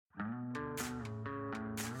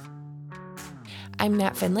I'm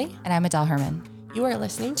Nat Finley. And I'm Adele Herman. You are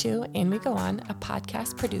listening to And We Go On, a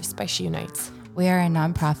podcast produced by She Unites. We are a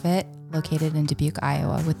nonprofit located in Dubuque,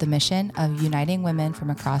 Iowa, with the mission of uniting women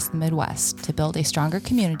from across the Midwest to build a stronger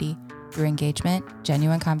community through engagement,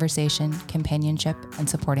 genuine conversation, companionship, and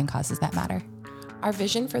supporting causes that matter. Our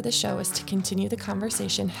vision for the show is to continue the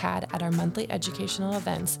conversation had at our monthly educational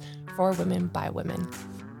events for women by women.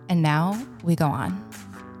 And now we go on.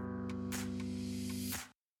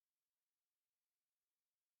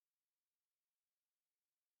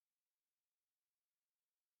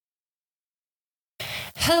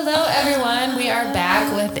 Hello, everyone. We are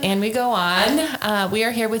back with And We Go On. We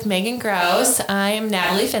are here with Megan Gross. I am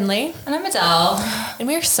Natalie Finley. And I'm Adele. And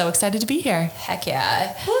we are so excited to be here. Heck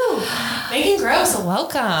yeah. Woo. Megan Gross,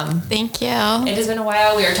 welcome. Thank you. It has been a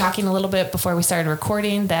while. We were talking a little bit before we started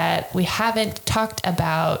recording that we haven't talked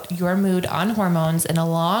about your mood on hormones in a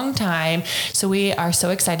long time. So we are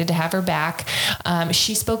so excited to have her back.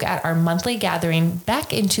 She spoke at our monthly gathering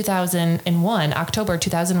back in 2001, October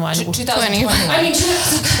 2001. 2021. I mean,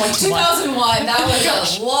 2001. That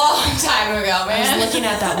was a long time ago, man. I was looking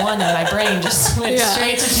at that one and my brain just went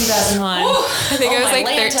straight to 2001. I think I was like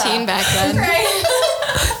Atlanta. 13 back then. Right.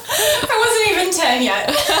 I wasn't even 10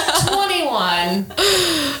 yet. 21.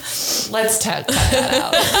 Let's cut that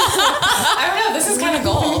out. I don't know. This is kind of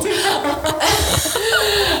gold.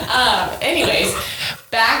 Anyways,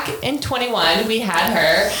 back in 21, we had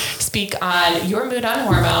her speak on your mood on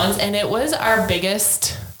hormones, and it was our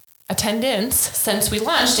biggest attendance since we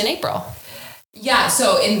launched in April. Yeah,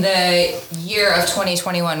 so in the year of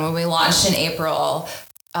 2021, when we launched in April,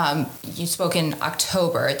 you spoke in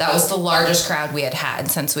October. That was the largest crowd we had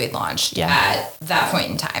since we had launched at that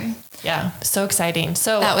point in time. Yeah, so exciting.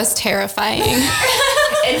 So That was terrifying.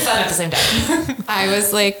 and fun at the same time. I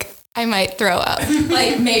was like, I might throw up.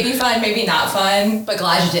 Like, maybe fun, maybe not fun, but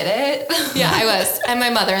glad you did it. Yeah, I was. And my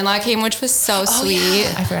mother-in-law came, which was so sweet.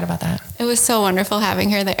 Yeah. I forgot about that. It was so wonderful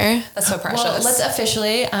having her there. That's so precious. Well, let's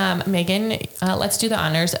officially, Megan, let's do the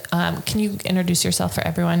honors. Can you introduce yourself for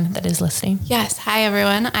everyone that is listening? Yes. Hi,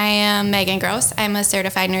 everyone. I am Megan Gross. I'm a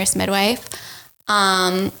certified nurse midwife.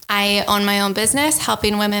 I own my own business,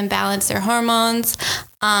 helping women balance their hormones,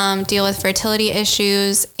 deal with fertility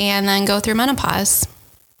issues, and then go through menopause.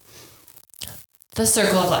 The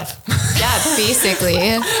circle of life. Yeah, basically.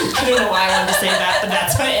 I don't know why I wanted to say that, but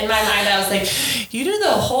that's what in my mind I was like, you do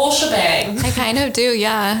the whole shebang. I kind of do,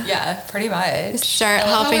 yeah. Yeah, pretty much. Start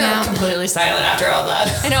helping out. Completely silent after all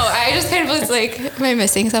that. I know. I just kind of was like, am I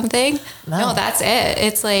missing something? No. No, that's it.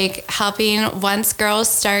 It's like helping once girls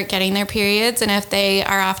start getting their periods. And if they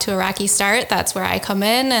are off to a rocky start, that's where I come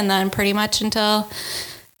in. And then pretty much until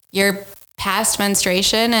you're past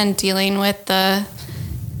menstruation and dealing with the,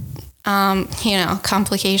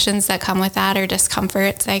 complications that come with that, or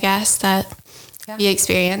discomforts, I guess, that you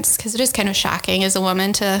experience. Because it is kind of shocking as a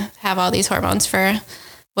woman to have all these hormones for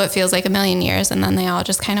what feels like a million years, and then they all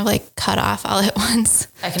just kind of like cut off all at once.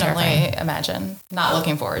 I can only imagine. Not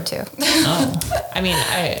looking forward to. Oh. I mean,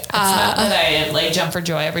 it's not that I like jump for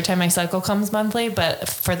joy every time my cycle comes monthly, but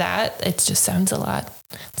for that, it just sounds a lot.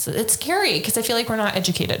 It's scary because I feel like we're not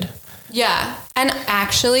educated. Yeah. And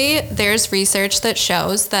actually, there's research that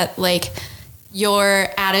shows that like your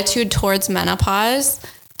attitude towards menopause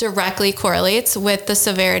directly correlates with the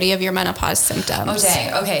severity of your menopause symptoms. Oh,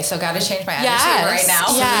 dang. Okay, so got to change my attitude right now.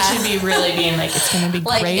 So we should be really being like, it's going to be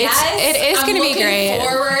Like, great. yes, It is going to be great. I'm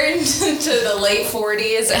looking forward to the late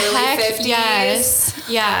 40s, early 50s. Yes.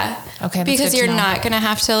 Yeah. Okay. Because you're not going to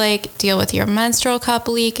have to like deal with your menstrual cup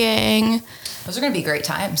leaking. Those are going to be great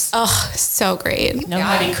times. Oh, so great. No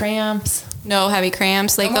heavy cramps. No heavy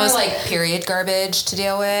cramps. Like No more those like period garbage to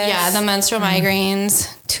deal with. Yeah, the menstrual migraines,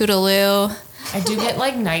 toodaloo. I do get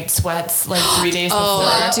like night sweats like 3 days Oh,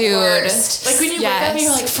 before. dude. Worst. Like when you wake up and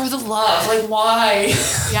you're like, for the love, like why?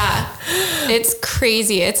 Yeah. It's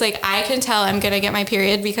crazy. It's like I can tell I'm going to get my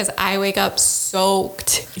period because I wake up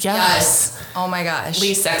soaked. Yes. Oh my gosh.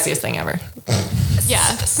 Least sexiest thing ever. Yeah.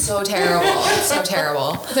 So terrible. So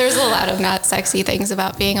terrible. There's a lot of not sexy things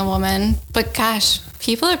about being a woman, but gosh,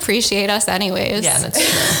 people appreciate us anyways. Yeah, that's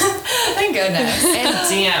true. Thank goodness. And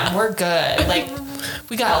damn, we're good. Like,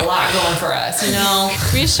 we got a lot going for us, you know?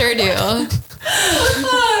 We sure do.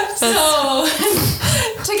 So,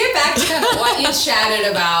 to get back to kind of what you chatted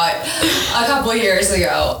about a couple of years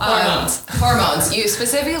ago. Hormones. You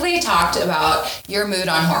specifically talked about your mood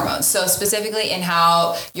on hormones. So specifically in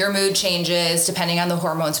how your mood changes depending on the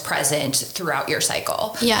hormones present throughout your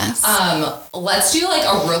cycle. Yes. Let's do like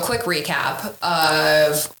a real quick recap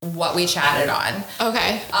of what we chatted on.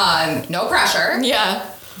 Okay. No pressure. Yeah.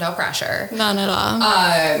 No pressure. None at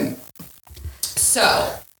all.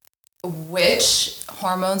 So Which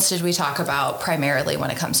hormones did we talk about primarily when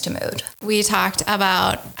it comes to mood? We talked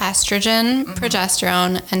about estrogen,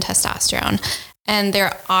 progesterone, and testosterone. And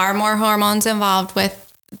there are more hormones involved with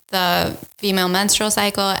the female menstrual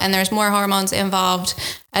cycle, and there's more hormones involved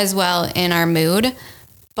as well in our mood.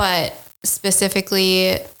 But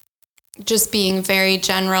specifically, just being very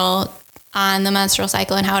general on the menstrual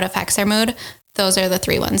cycle and how it affects our mood, those are the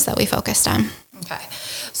 3 ones that we focused on. Okay.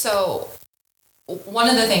 So one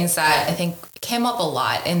of the things that I think came up a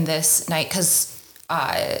lot in this night, because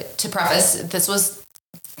to preface, this was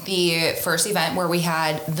the first event where we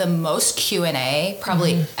had the most Q&A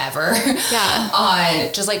probably ever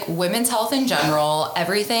on just like women's health in general,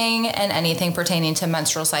 everything and anything pertaining to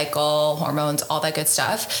menstrual cycle, hormones, all that good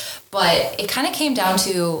stuff. But it kind of came down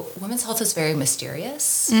to women's health is very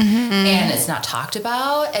mysterious and it's not talked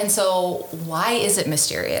about. And so why is it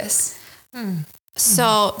mysterious?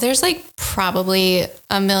 So there's like probably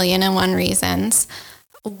 1,000,001 reasons.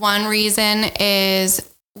 One reason is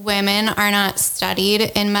women are not studied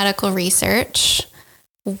in medical research.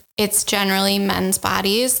 It's generally men's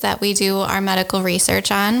bodies that we do our medical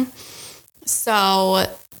research on. So,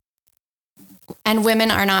 and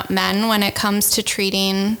women are not men when it comes to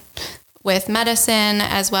treating with medicine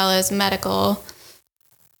as well as medical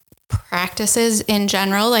practices in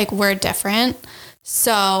general. Like, we're different.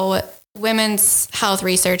 So women's health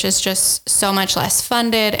research is just so much less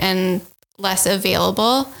funded and less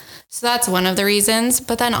available. So that's one of the reasons.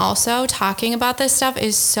 But then also talking about this stuff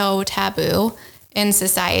is so taboo in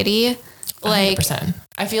society. Like 100%.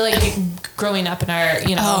 I feel like growing up in our,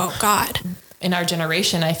 oh God, in our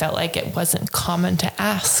generation, I felt like it wasn't common to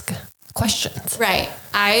ask questions. Right.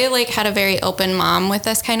 I like had a very open mom with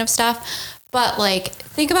this kind of stuff. But like,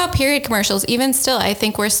 think about period commercials. Even still, I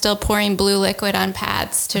think we're still pouring blue liquid on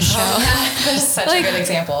pads to show. That's such a good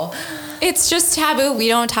example. It's just taboo. We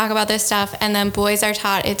don't talk about this stuff. And then boys are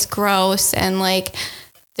taught it's gross and like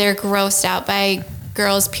they're grossed out by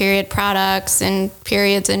girls' period products and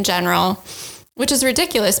periods in general, which is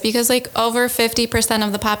ridiculous because like over 50%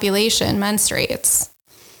 of the population menstruates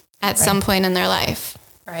at some point in their life.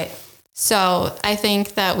 Right. So I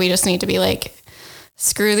think that we just need to be like,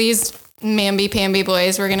 screw these mamby-pamby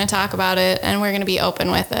boys. We're going to talk about it and we're going to be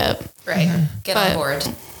open with it. Right. Get on board.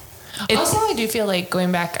 Also, I do feel like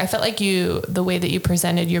going back, I felt like the way that you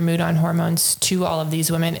presented your mood on hormones to all of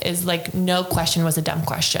these women is like, no question was a dumb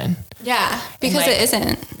question. Yeah, because like, it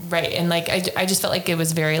isn't. Right. And like, I just felt like it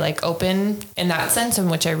was very like open in that sense, in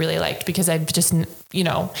which I really liked, because I've just,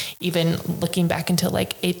 even looking back into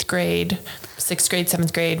like 8th grade, 6th grade,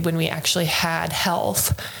 7th grade, when we actually had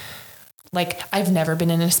health, like I've never been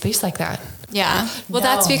in a space like that. Yeah. Well,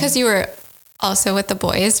 that's because you were also with the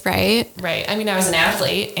boys, right? Right. I mean, I was an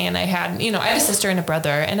athlete and I had, I had a sister and a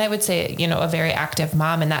brother, and I would say, a very active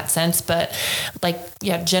mom in that sense. But like,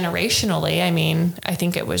 yeah, generationally, I mean, I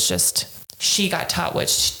think it was just, she got taught what,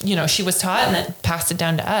 she was taught and then passed it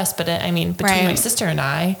down to us. But I mean, between my sister and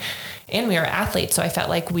I, and we were athletes. So I felt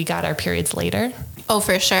like we got our periods later. Oh,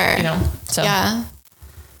 for sure. So yeah.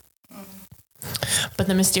 But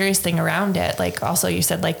the mysterious thing around it, like also you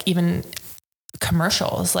said, like even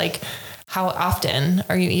commercials, like how often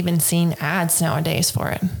are you even seeing ads nowadays for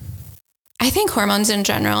it? I think hormones in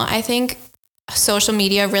general, I think social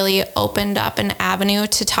media really opened up an avenue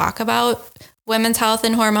to talk about women's health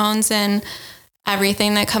and hormones and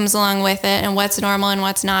everything that comes along with it and what's normal and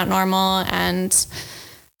what's not normal and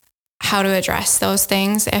how to address those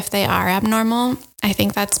things if they are abnormal. I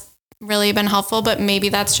think that's really been helpful, but maybe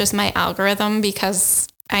that's just my algorithm because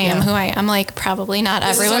I am who I am. Like, probably not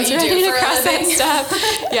everyone's ready to cross that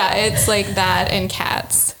stuff. Yeah, it's like that and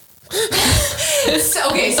cats.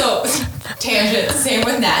 So tangent, same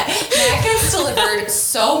with Nat. Nat gets delivered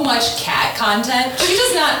so much cat content. She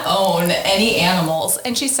does not own any animals,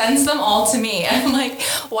 and she sends them all to me. And I'm like,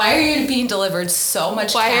 why are you being delivered so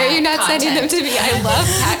much Why cat are you not content? sending them to me? I love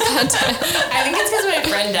cat content. I think it's because my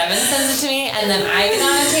friend Devin sends it to me, and then I get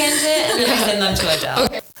on a tangent, and then I send them to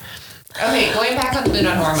Adele. Okay, going back on the mood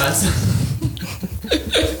on hormones.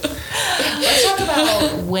 Let's talk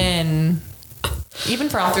about when, even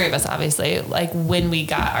for all 3 of us, obviously, like when we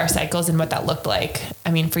got our cycles and what that looked like.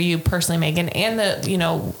 I mean, for you personally, Megan,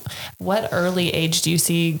 and what early age do you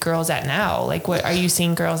see girls at now? Like, what are you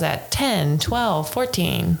seeing girls at 10, 12,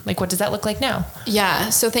 14? Like, what does that look like now? Yeah.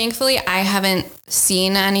 So thankfully I haven't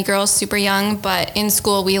seen any girls super young, but in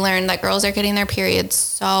school we learned that girls are getting their periods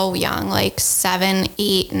so young, like 7,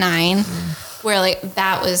 8, 9, where like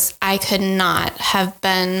I could not have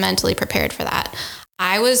been mentally prepared for that.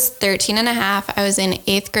 I was 13 and a half. I was in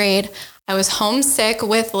 8th grade. I was homesick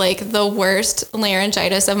with like the worst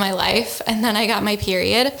laryngitis of my life. And then I got my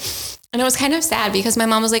period And it was kind of sad because my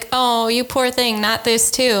mom was like, oh, you poor thing, not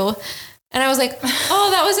this too. And I was like, oh,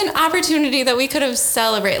 that was an opportunity that we could have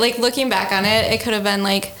celebrated. Like looking back on it, it could have been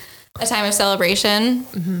like a time of celebration.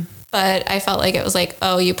 Mm-hmm. But I felt like it was like,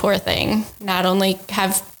 oh, you poor thing. Not only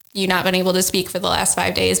have you not been able to speak for the last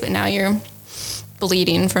 5 days, but now you're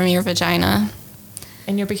bleeding from your vagina.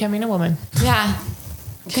 And you're becoming a woman. Yeah.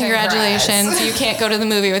 Congratulations. You can't go to the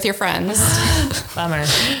movie with your friends. Bummer.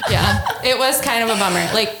 Yeah. It was kind of a bummer.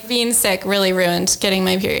 Like being sick really ruined getting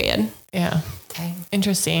my period. Yeah. Okay.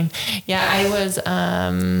 Interesting. Yeah. I was,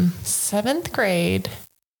 7th grade.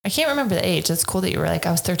 I can't remember the age. It's cool that you were like,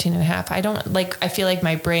 I was 13 and a half. I feel like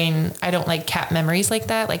my brain, I don't like cap memories like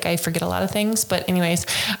that. Like I forget a lot of things, but anyways,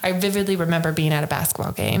 I vividly remember being at a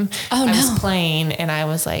basketball game. Oh, I was playing and I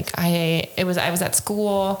was like, I was at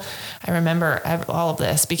school. I remember all of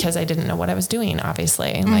this because I didn't know what I was doing,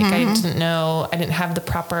 obviously. Mm-hmm. Like I didn't have the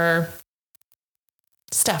proper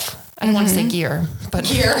stuff. I don't want to say gear, but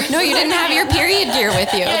gear. No, you didn't have your period gear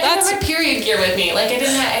with you. Yeah, I didn't have my period gear with me. Like I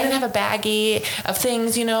didn't have a baggie of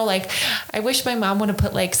things, like I wish my mom would have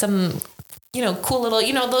put like some, cool little,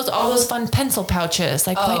 all those fun pencil pouches.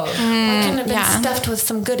 Like why couldn't have been stuffed with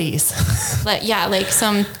some goodies? Like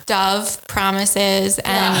some Dove promises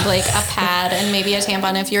and like a pad and maybe a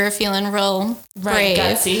tampon if you were feeling real brave.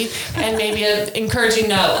 Gutsy, and maybe an encouraging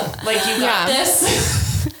note. Like you got this.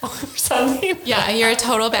 Or something. Yeah, you're a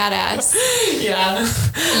total badass. Yeah.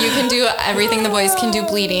 You can do everything the boys can do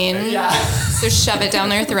bleeding. Yeah. So shove it down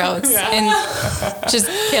their throats and just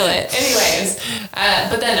kill it. Anyways,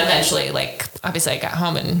 but then eventually, like, obviously I got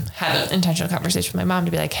home and had an intentional conversation with my mom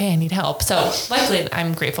to be like, hey, I need help. So luckily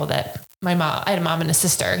I'm grateful that I had a mom and a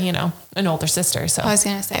sister, an older sister. So I was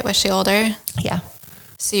going to say, was she older? Yeah.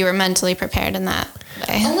 So you were mentally prepared in that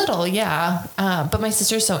way? A little, yeah. But my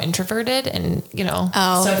sister's so introverted and, so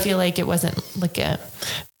I feel like it wasn't like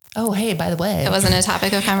oh, hey, by the way. It wasn't a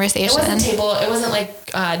topic of conversation. It wasn't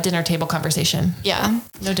like dinner table conversation. Yeah.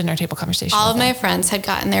 No dinner table conversation. All of my friends had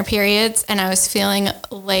gotten their periods and I was feeling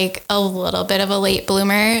like a little bit of a late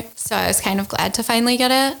bloomer. So I was kind of glad to finally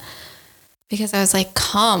get it. Because I was like,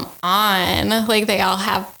 come on. Like they all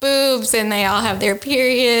have boobs and they all have their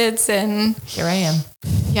periods and here I am.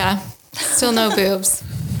 Yeah. Still no boobs.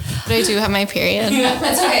 But I do have my period.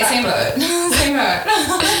 That's okay. Same boat. Same boat.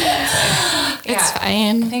 It's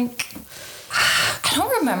fine. I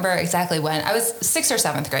don't remember exactly when. I was 6th or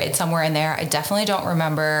 7th grade, somewhere in there. I definitely don't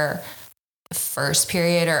remember first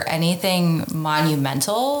period or anything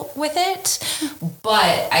monumental with it.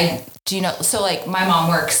 But I do so like my mom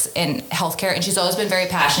works in healthcare and she's always been very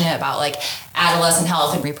passionate about like adolescent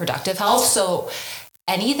health and reproductive health. So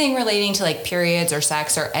anything relating to like periods or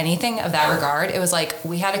sex or anything of that regard, it was like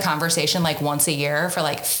we had a conversation like once a year for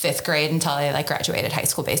like 5th grade until I like graduated high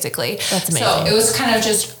school, basically. That's amazing. So it was kind of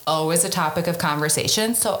just always a topic of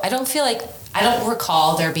conversation. So I don't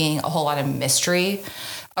recall there being a whole lot of mystery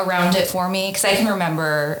around it for me because I can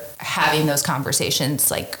remember having those conversations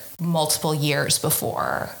like multiple years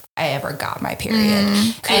before I ever got my period.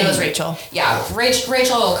 And it was Rachel. Yeah,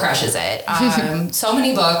 Rachel crushes it. So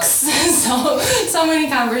many books, so many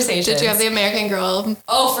conversations. Did you have the American Girl?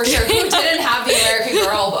 Oh, for sure. Who didn't have the American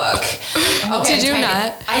Girl book? Okay, did you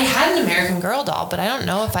not? I had an American Girl doll, but I don't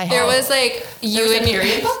know if I had. There was like you and your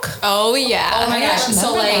period book. Oh yeah. Oh my gosh.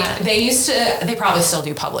 So like they probably still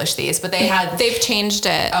do publish these, but they've changed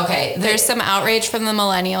it. Okay. There's some outrage from the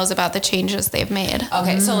millennials about the changes they've made.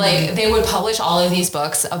 Okay. So like they would publish all of these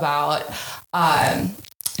books about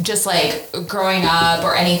just like growing up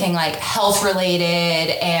or anything like health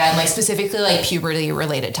related and like specifically like puberty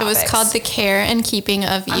related topics. It was called The Care and Keeping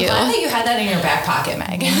of You. I'm glad that you had that in your back pocket,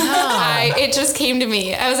 Meg. It just came to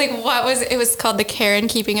me. I was like, it was called The Care and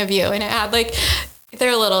Keeping of You. And it had like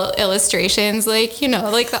their little illustrations, like,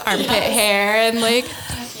 like the armpit hair and like.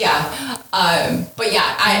 Yeah. But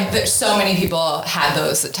yeah, there's so many people had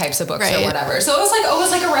those types of books or whatever. So it was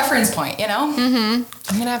like a reference point, Mm-hmm.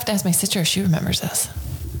 I'm going to have to ask my sister if she remembers this.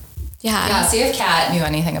 Yeah. Yeah. See if Kat knew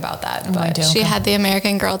anything about that. But she had the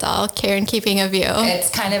American Girl doll, Care and Keeping of You. It's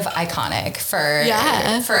kind of iconic for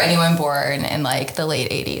anyone born in like the late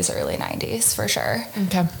 80s, early 90s for sure.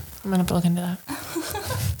 Okay. I'm going to have to look into that.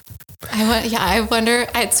 I wonder,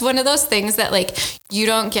 it's one of those things that like you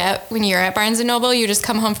don't get when you're at Barnes & Noble. You just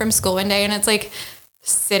come home from school one day and it's like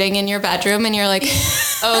sitting in your bedroom and you're like,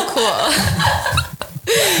 oh, cool.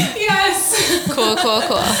 Yes. Cool.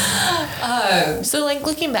 So like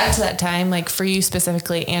looking back to that time, like for you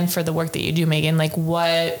specifically and for the work that you do, Megan, like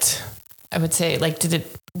what I would say, like,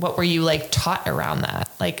 what were you like taught around that?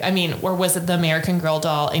 Like, I mean, or was it the American Girl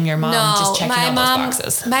doll and your mom just checking all those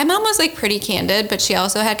boxes? My mom was like pretty candid, but she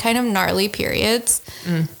also had kind of gnarly periods.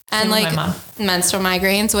 and Same with like my mom. menstrual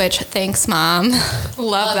migraines, which thanks mom.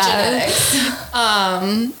 Love that.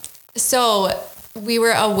 So we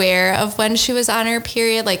were aware of when she was on her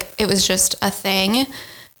period. Like it was just a thing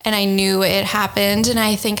and I knew it happened and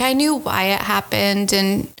I think I knew why it happened.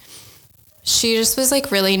 And she just was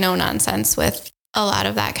like really no nonsense with a lot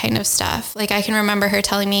of that kind of stuff. Like I can remember her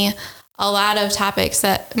telling me a lot of topics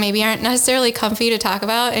that maybe aren't necessarily comfy to talk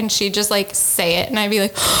about. And she'd just like say it and I'd be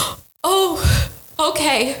like, oh,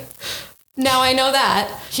 okay. Now I know that.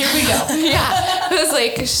 Here we go. Yeah. It was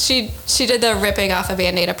like she did the ripping off a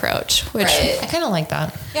Band-Aid approach, which I kind of like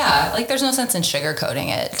that. Yeah. Like there's no sense in sugarcoating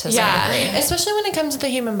it to some degree. Especially when it comes to the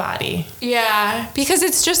human body. yeah, because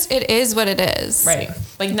it is what it is. Right.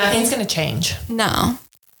 Like nothing's going to change. No.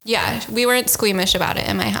 Yeah. We weren't squeamish about it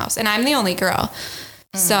in my house and I'm the only girl.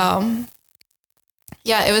 So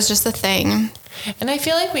yeah, it was just a thing. And I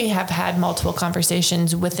feel like we have had multiple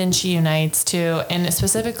conversations within She Unites too, and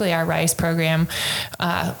specifically our RISE program,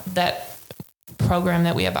 that program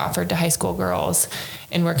that we have offered to high school girls.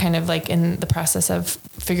 And we're kind of like in the process of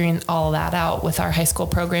figuring all that out with our high school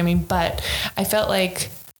programming. But I felt like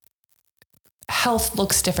health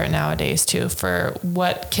looks different nowadays too for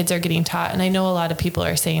what kids are getting taught. And I know a lot of people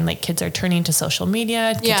are saying like kids are turning to social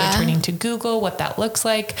media, kids are turning to Google, what that looks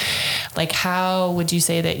like. Like, how would you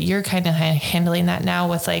say that you're kind of handling that now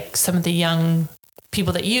with like some of the young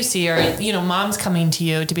people that you see, or, you know, moms coming to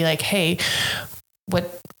you to be like, hey,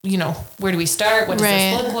 what, you know, where do we start? What does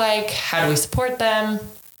this look like? How do we support them?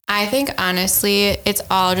 I think honestly, it's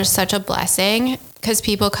all just such a blessing because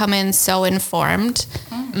people come in so informed.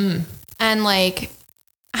 And like,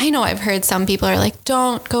 I know I've heard some people are like,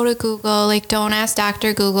 don't go to Google, like don't ask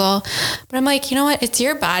Dr. Google. But I'm like, you know what? It's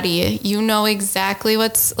your body. You know exactly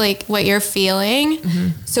what's like what you're feeling.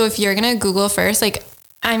 So if you're going to Google first, like,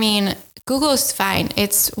 I mean, Google's fine.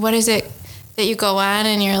 It's, what is it that you go on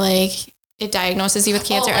and you're like, it diagnoses you with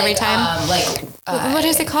cancer every time. What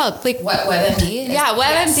is it called? Like WebMD? Yeah,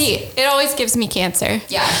 WebMD. It always gives me cancer.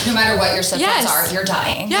 Yeah, no matter what your symptoms are, you're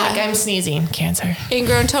dying. Yeah. Like I'm sneezing, cancer.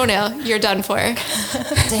 Ingrown toenail, you're done for. Dang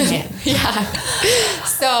it. Yeah.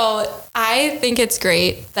 So I think it's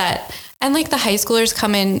great that, and like the high schoolers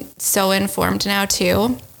come in so informed now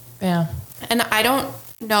too. Yeah. And I don't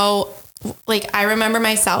know, like I remember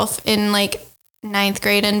myself in like 9th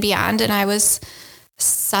grade and beyond, and I was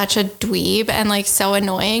such a dweeb and like so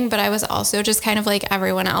annoying, but I was also just kind of like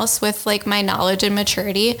everyone else with like my knowledge and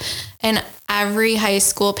maturity. And every high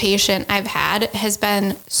school patient I've had has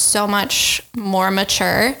been so much more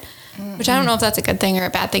mature, which I don't know if that's a good thing or a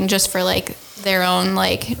bad thing, just for like their own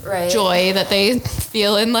like joy that they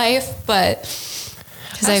feel in life. But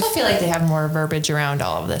I also feel like they have more verbiage around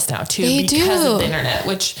all of this now too, because of the internet,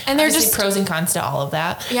 which, and they're just pros and cons to all of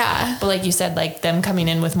that. Yeah. But like you said, like them coming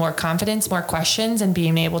in with more confidence, more questions, and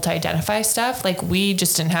being able to identify stuff. Like we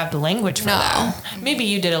just didn't have the language for that. Maybe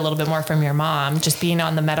you did a little bit more from your mom, just being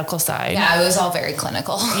on the medical side. Yeah. It was all very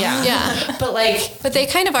clinical. Yeah. Yeah. But they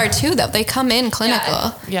kind of are too, though. They come in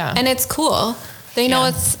clinical. Yeah. And it's cool. They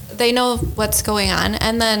know they know what's going on.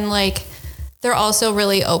 And then like, they're also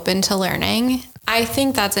really open to learning. I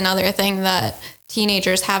think that's another thing that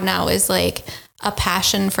teenagers have now is like a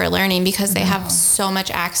passion for learning because they have so much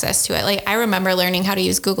access to it. Like I remember learning how to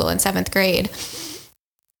use Google in 7th grade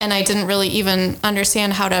and I didn't really even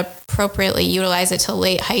understand how to appropriately utilize it till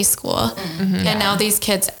late high school. And now these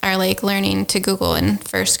kids are like learning to Google in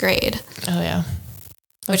 1st grade. Oh yeah.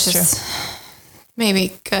 That's which true. Is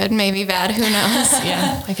maybe good, maybe bad. Who knows?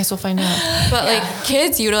 Yeah. I guess we'll find out. But like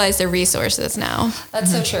kids utilize their resources now.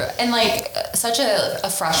 That's so true. And like such a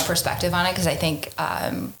fresh perspective on it. Cause I think,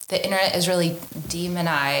 the internet is really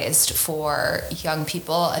demonized for young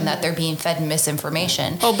people and that they're being fed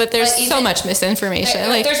misinformation. Oh, but there's so much misinformation.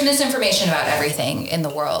 Like there's misinformation about everything in the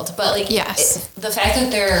world, but like, the fact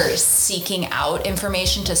that they're seeking out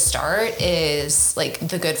information to start is like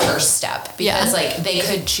the good first step because like they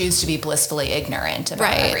could choose to be blissfully ignorant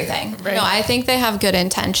about everything. Right. No, I think they have good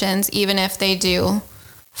intentions, even if they do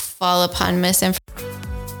fall upon misinformation.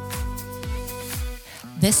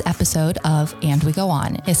 This episode of And We Go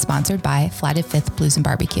On is sponsored by Flatted Fifth Blues and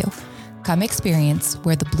Barbecue. Come experience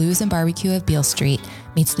where the blues and barbecue of Beale Street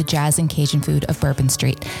meets the jazz and Cajun food of Bourbon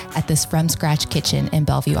Street at this From Scratch Kitchen in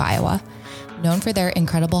Bellevue, Iowa. Known for their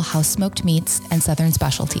incredible house-smoked meats and Southern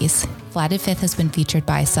specialties, Flatted Fifth has been featured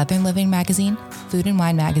by Southern Living Magazine, Food and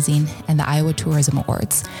Wine Magazine, and the Iowa Tourism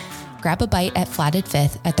Awards. Grab a bite at Flatted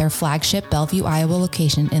Fifth at their flagship Bellevue, Iowa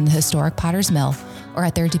location in the historic Potter's Mill or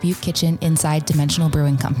at their Dubuque kitchen inside Dimensional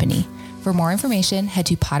Brewing Company. For more information, head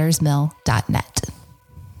to pottersmill.net.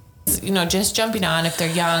 just jumping on, if they're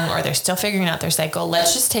young or they're still figuring out their cycle,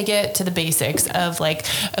 let's just take it to the basics of like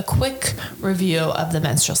a quick review of the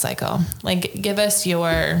menstrual cycle. Like give us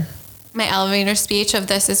my elevator speech of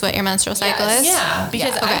this is what your menstrual cycle is. Yeah.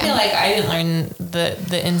 Because I feel like I didn't learn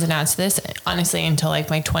the ins and outs of this honestly until like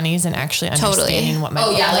my 20s and actually understanding what my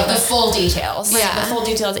body like the full details. Right, the full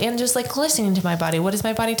details and just like listening to my body. What does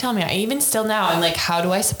my body tell me? Even still now, I'm like, how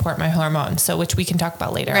do I support my hormones? So which we can talk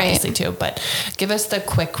about later, obviously too, but give us the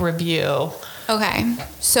quick review. Okay.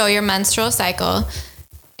 So your menstrual cycle,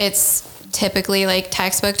 it's typically like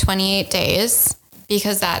textbook 28 days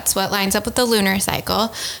because that's what lines up with the lunar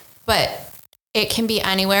cycle. But it can be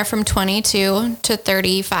anywhere from 22 to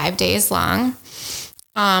 35 days long.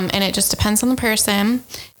 And it just depends on the person.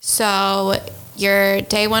 So your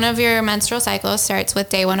day one of your menstrual cycle starts with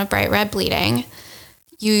day one of bright red bleeding.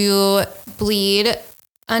 You bleed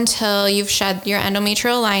until you've shed your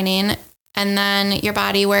endometrial lining, and then your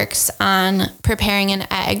body works on preparing an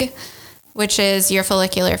egg, which is your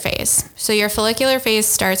follicular phase. So your follicular phase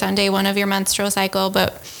starts on day one of your menstrual cycle,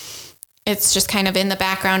 but it's just kind of in the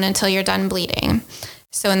background until you're done bleeding.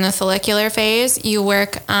 So in the follicular phase, you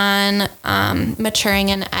work on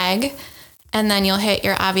maturing an egg, and then you'll hit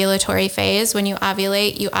your ovulatory phase. When you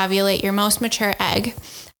ovulate your most mature egg.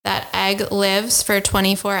 That egg lives for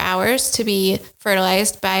 24 hours to be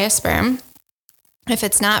fertilized by a sperm. If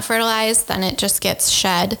it's not fertilized, then it just gets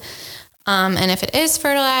shed. And if it is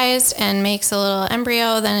fertilized and makes a little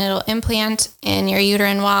embryo, then it'll implant in your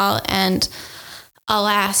uterine wall, and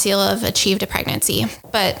alas, you'll have achieved a pregnancy.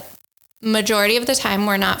 But majority of the time,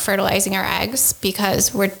 we're not fertilizing our eggs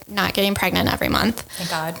because we're not getting pregnant every month. Thank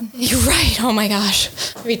God. You're right. Oh my gosh.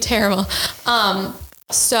 It'd be terrible.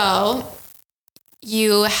 So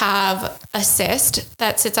you have a cyst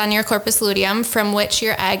that sits on your corpus luteum from which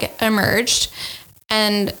your egg emerged,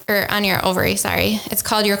 or on your ovary, sorry. It's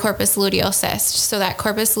called your corpus luteal cyst. So that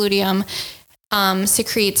corpus luteum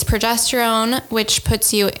secretes progesterone, which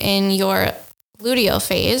puts you in your luteal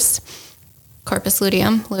phase, corpus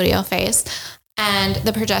luteal phase. And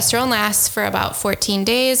the progesterone lasts for about 14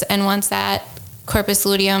 days. And once that corpus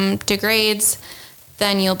luteum degrades,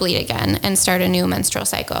 then you'll bleed again and start a new menstrual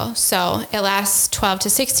cycle. So it lasts 12 to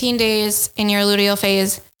 16 days in your luteal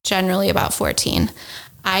phase, generally about 14.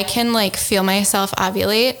 I can like feel myself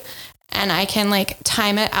ovulate, and I can like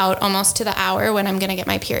time it out almost to the hour when I'm going to get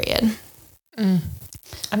my period. I'm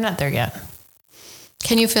not there yet.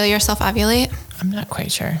 Can you feel yourself ovulate? I'm not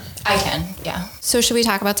quite sure. I can, yeah. So should we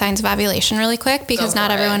talk about signs of ovulation really quick? Because not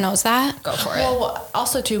everyone knows that. Go for it. Well,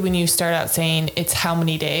 also too, when you start out saying it's how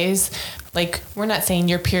many days, like we're not saying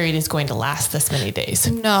your period is going to last this many days.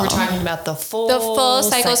 No. We're talking about the full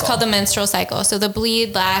cycle is called the menstrual cycle. So the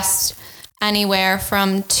bleed lasts anywhere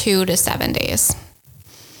from 2 to 7 days.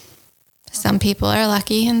 Some people are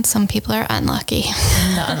lucky and some people are unlucky.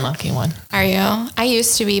 I'm the unlucky one. Are you? I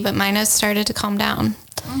used to be, but mine has started to calm down.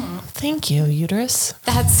 Thank you, uterus.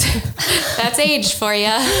 That's age for you.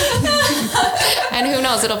 And who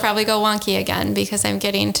knows, it'll probably go wonky again because I'm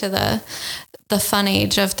getting to the fun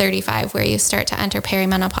age of 35 where you start to enter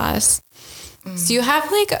perimenopause. So you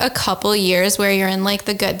have like a couple years where you're in like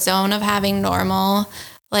the good zone of having normal,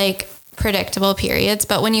 like predictable periods.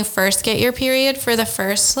 But when you first get your period, for the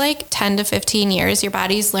first like 10 to 15 years, your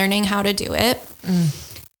body's learning how to do it.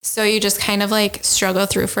 So you just kind of like struggle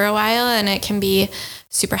through for a while, and it can be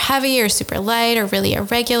super heavy or super light or really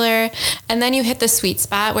irregular. And then you hit the sweet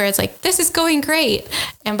spot where it's like, this is going great.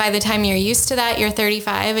 And by the time you're used to that, you're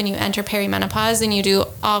 35 and you enter perimenopause and you do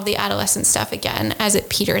all of the adolescent stuff again as it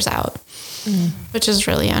peters out, which is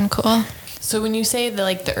really uncool. So when you say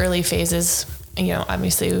the early phases,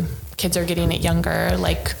 obviously kids are getting it younger,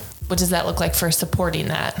 like what does that look like for supporting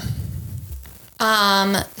that?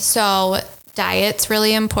 So diet's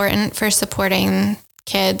really important for supporting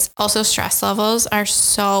kids. Also, stress levels are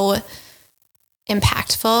so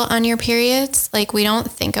impactful on your periods. Like, we don't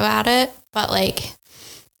think about it, but like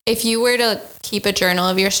if you were to keep a journal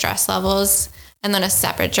of your stress levels and then a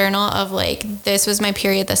separate journal of like, this was my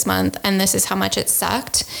period this month and this is how much it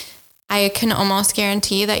sucked, I can almost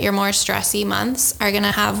guarantee that your more stressy months are going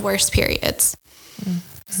to have worse periods.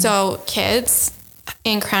 So kids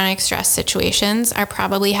in chronic stress situations are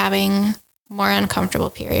probably having more uncomfortable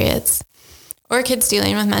periods, or kids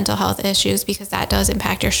dealing with mental health issues, because that does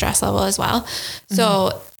impact your stress level as well.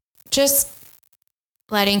 So just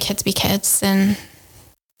letting kids be kids and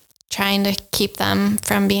trying to keep them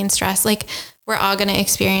from being stressed. Like, we're all going to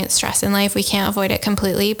experience stress in life. We can't avoid it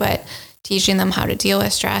completely, but teaching them how to deal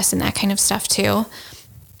with stress and that kind of stuff too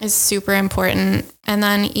is super important. And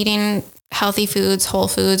then eating healthy foods, whole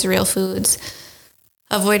foods, real foods,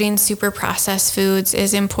 avoiding super processed foods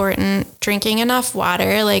is important. Drinking enough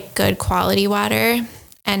water, like good quality water,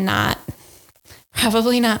 and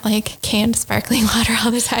probably not like canned sparkling water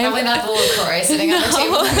all the time. Probably not the LaCroix sitting on the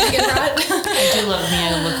table that Megan brought. I do love me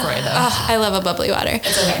a LaCroix though. Oh, I love a bubbly water.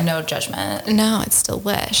 It's okay. No judgment. No, it's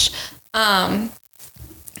delish.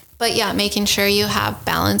 But yeah, making sure you have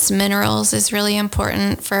balanced minerals is really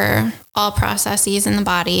important for all processes in the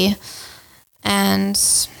body. And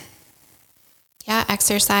yeah,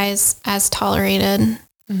 exercise as tolerated.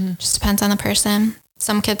 Just depends on the person.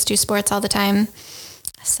 Some kids do sports all the time.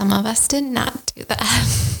 Some of us did not do that. I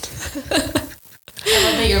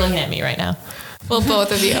love that you're looking at me right now. Well,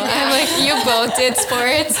 both of you. I'm like, you both did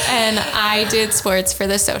sports, and I did sports for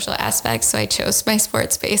the social aspect. So I chose my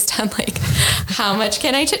sports based on like, how much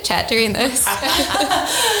can I chit chat during this?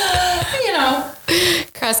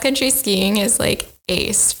 Cross country skiing is like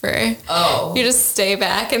ace for, you just stay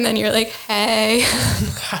back and then you're like, hey.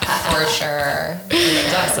 For sure.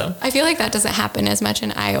 That's awesome. I feel like that doesn't happen as much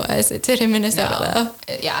in Iowa as it did in Minnesota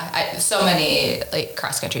though. Yeah. So many like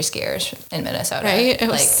cross country skiers in Minnesota. Right? It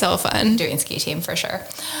was like, so fun. doing ski team for sure.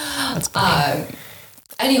 That's funny.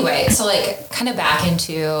 Anyway, so like kind of back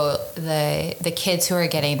into the kids who are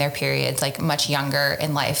getting their periods like much younger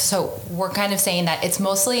in life. So we're kind of saying that it's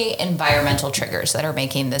mostly environmental triggers that are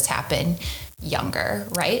making this happen younger,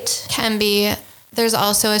 right? Can be. There's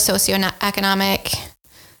also a socioeconomic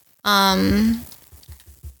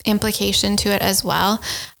implication to it as well.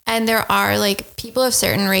 And there are like people of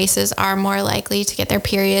certain races are more likely to get their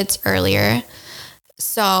periods earlier.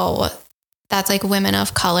 So that's like women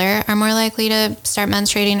of color are more likely to start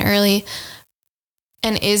menstruating early.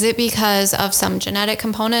 And is it because of some genetic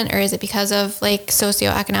component or is it because of like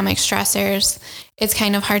socioeconomic stressors? It's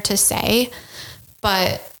kind of hard to say,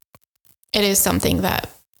 but it is something that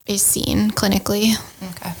is seen clinically.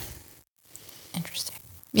 Okay. Interesting.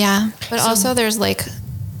 Yeah. But also there's like,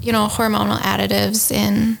 hormonal additives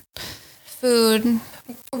in food.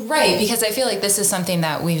 Right, because I feel like this is something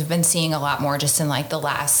that we've been seeing a lot more just in like the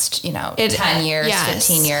last, 10 years, yes.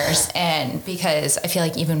 15 years. And because I feel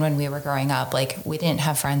like even when we were growing up, like we didn't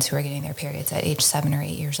have friends who were getting their periods at age 7 or 8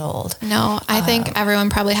 years old. No, I think everyone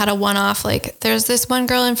probably had a one-off. Like there's this one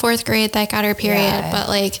girl in 4th grade that got her period, but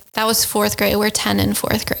like that was 4th grade. We're 10 in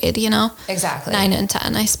 4th grade, Exactly. 9 and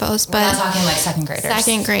 10, I suppose. We're not talking like second graders.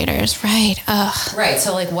 Second graders, right. Ugh. Right.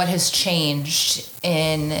 So like what has changed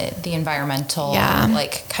in the environmental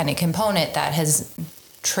like kind of component that has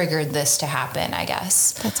triggered this to happen, I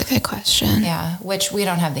guess? That's a good question. Yeah. Which we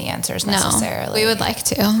don't have the answers necessarily. No, we would like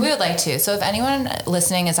to. We would like to. So if anyone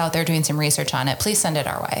listening is out there doing some research on it, please send it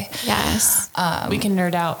our way. Yes. We can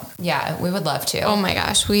nerd out. Yeah, we would love to. Oh my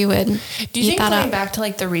gosh, we would. Do you think going back to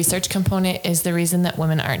like the research component is the reason that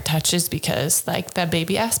women aren't touched is because like the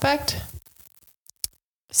baby aspect?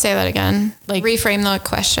 Say that again. Like reframe the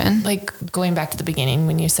question. Like going back to the beginning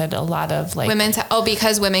when you said a lot of like women.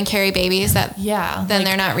 Because women carry babies that then like,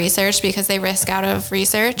 they're not researched because they risk out of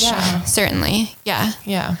research. Yeah. Certainly. Yeah.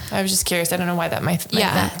 Yeah. I was just curious. I don't know why that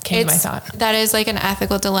that came to my thought. That is like an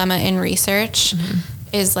ethical dilemma in research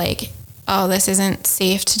is like, oh, this isn't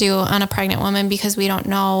safe to do on a pregnant woman because we don't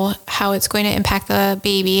know how it's going to impact the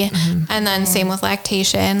baby. And then same with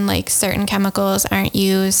lactation, like certain chemicals aren't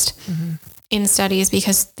used in studies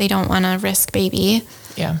because they don't want to risk baby.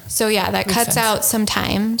 Yeah. So yeah, that cuts out some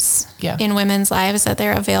times in women's lives that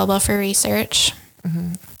they're available for research.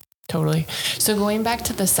 Totally. So going back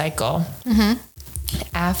to the cycle,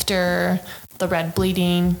 after the red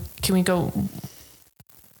bleeding, can we go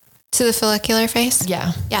to the follicular phase?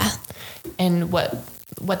 Yeah. Yeah. And what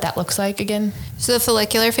that looks like again? So the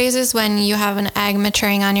follicular phase is when you have an egg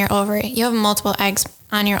maturing on your ovary. You have multiple eggs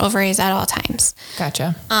on your ovaries at all times.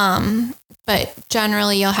 Gotcha. But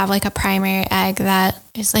generally you'll have like a primary egg that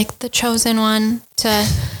is like the chosen one to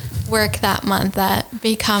work that month at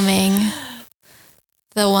becoming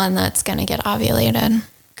the one that's going to get ovulated.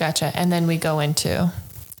 Gotcha. And then we go into...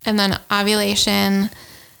 And then ovulation,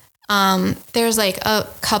 there's like a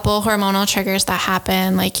couple hormonal triggers that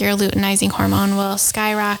happen. Like your luteinizing hormone will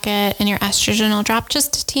skyrocket and your estrogen will drop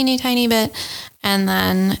just a teeny tiny bit. And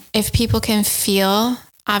then if people can feel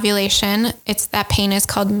ovulation, that pain is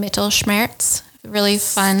called Mittelschmerz. Really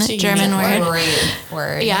fun German word. Great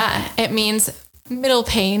word. Yeah. It means middle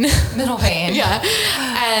pain. Middle pain. Yeah.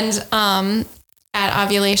 And at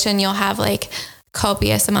ovulation, you'll have like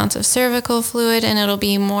copious amounts of cervical fluid and it'll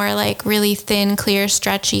be more like really thin, clear,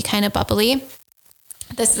 stretchy, kind of bubbly.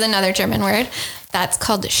 This is another German word. That's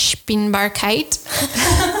called Spinnbarkeit.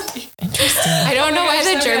 Interesting. I don't know why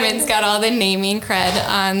the Germans got all the naming cred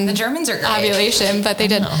on the Germans are great. ovulation, but they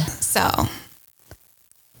did. So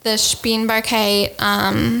the Spienbarkeit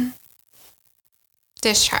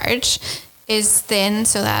discharge is thin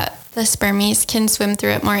so that the spermies can swim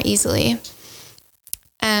through it more easily.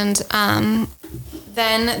 And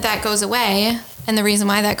then that goes away. And the reason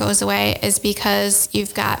why that goes away is because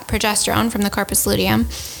you've got progesterone from the corpus luteum,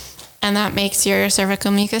 and that makes your cervical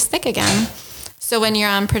mucus thick again. So when you're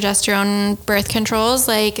on progesterone birth controls,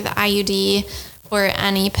 like the IUD or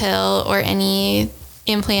any pill or any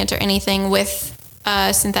implant or anything with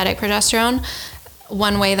synthetic progesterone,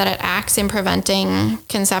 one way that it acts in preventing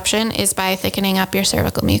conception is by thickening up your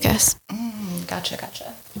cervical mucus. Gotcha.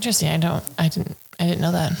 Interesting. I didn't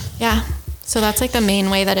know that. Yeah. So that's like the main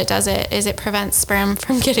way that it does it, is it prevents sperm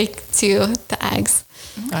from getting to the eggs.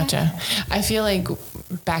 Gotcha. I feel like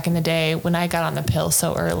back in the day when I got on the pill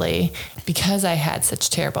so early, because I had such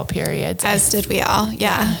terrible periods. As did we all.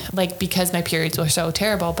 Yeah. Like because my periods were so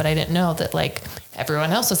terrible, but I didn't know that like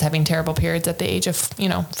everyone else was having terrible periods at the age of,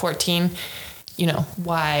 14.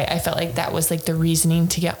 Why I felt like that was like the reasoning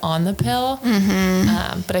to get on the pill.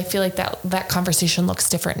 Mm-hmm. But I feel like that conversation looks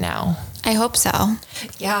different now. I hope so.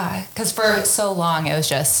 Yeah. Because for so long it was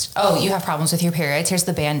just, you have problems with your periods. Here's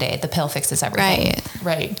the Band-Aid. The pill fixes everything.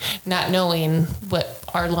 Right. Not knowing what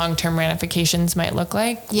our long-term ramifications might look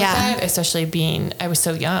like. Yeah. With that, especially I was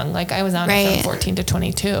so young. Like I was on it from 14 to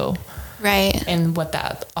 22. Right. And what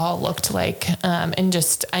that all looked like. And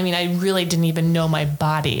just, I really didn't even know my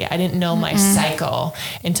body. I didn't know my cycle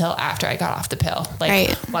until after I got off the pill.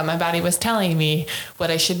 Like what my body was telling me,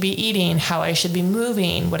 what I should be eating, how I should be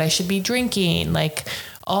moving, what I should be drinking, like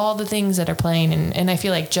all the things that are playing. And I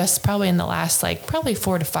feel like just probably in the last, like probably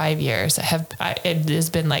 4 to 5 years it has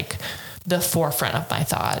been like the forefront of my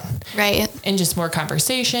thought. Right. And just more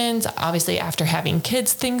conversations. Obviously after having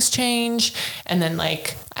kids, things change. And then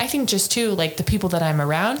like, I think just too, like the people that I'm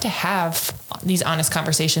around to have these honest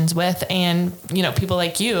conversations with, and, people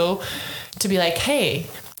like you to be like, hey,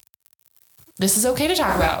 this is okay to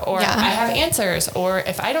talk about, or I have answers, or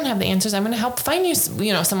if I don't have the answers, I'm going to help find you,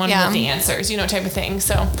 someone with the answers, type of thing.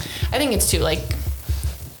 So I think it's too, like,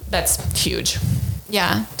 that's huge.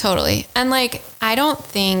 Yeah, totally. And like, I don't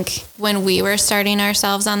think when we were starting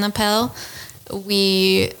ourselves on the pill,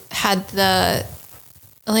 we had the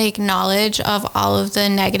like knowledge of all of the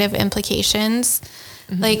negative implications.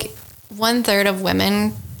 Mm-hmm. Like 1/3 of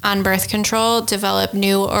women on birth control develop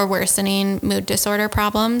new or worsening mood disorder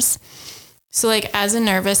problems. So like as a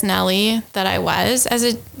nervous Nelly that I was as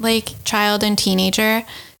a like child and teenager,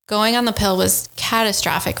 going on the pill was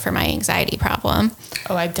catastrophic for my anxiety problem.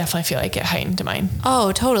 Oh, I definitely feel like it heightened mine.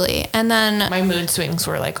 Oh, totally. And then my mood swings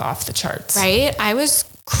were like off the charts. Right? I was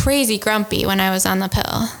crazy grumpy when I was on the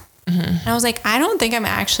pill. Mm-hmm. And I was like, I don't think I'm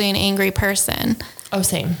actually an angry person. Oh,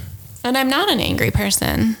 same. And I'm not an angry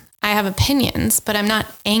person. I have opinions, but I'm not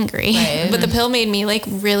angry. Right. But the pill made me like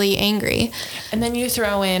really angry. And then you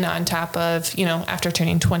throw in on top of, after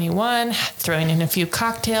turning 21, throwing in a few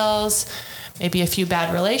cocktails, maybe a few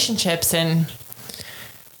bad relationships, and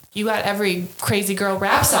you got every crazy girl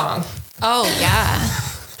rap song. Oh, yeah.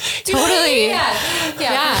 Totally. Yeah,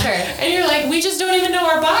 for sure. And you're like, we just don't even know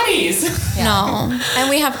our bodies. Yeah. No. And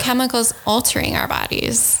we have chemicals altering our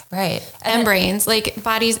bodies. Right. And brains, like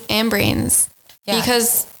bodies and brains. Yeah.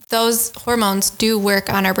 Because those hormones do work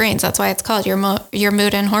on our brains. That's why it's called your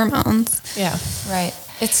mood and hormones. Yeah. Right.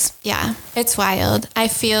 It's wild. I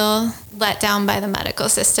feel let down by the medical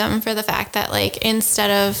system for the fact that like,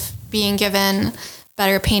 instead of being given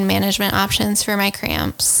better pain management options for my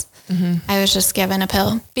cramps, I was just given a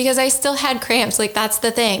pill because I still had cramps. Like that's the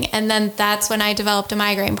thing. And then that's when I developed a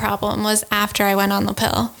migraine problem, was after I went on the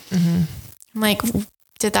pill. Mm-hmm. I'm like,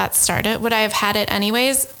 did that start it? Would I have had it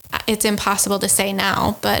anyways? It's impossible to say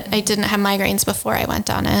now, but I didn't have migraines before I went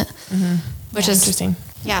on it, which is interesting.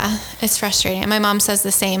 Yeah, it's frustrating. And my mom says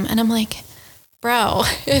the same. And I'm like, bro,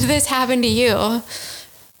 if this happened to you.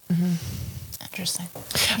 Mm-hmm. Interesting.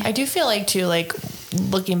 Yeah. I do feel like too, like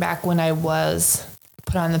looking back when I was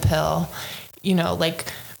put on the pill, like,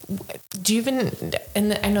 do you even,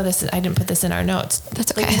 and I know this, I didn't put this in our notes.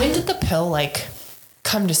 That's okay. Like, when did the pill like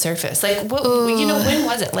come to surface? Like, what, when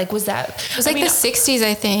was it? Like, was that? It was the 60s,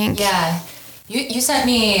 I think. Yeah. You sent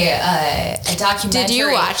me a documentary. Did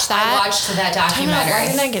you watch that? I watched that documentary. Why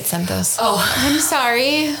didn't I get sent this? Oh, I'm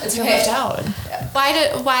sorry. It's You okay. left out.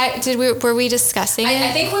 Were we discussing it?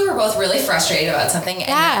 I think we were both really frustrated about something.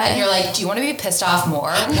 And you're like, do you want to be pissed off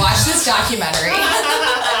more? Watch this documentary.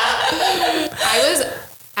 I was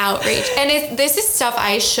outraged. And this is stuff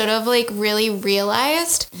I should have like really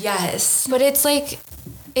realized. Yes. But it's like,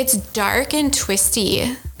 It's dark and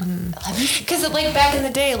twisty. Because like back in the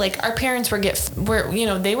day, like our parents were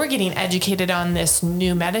they were getting educated on this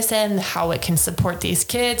new medicine, how it can support these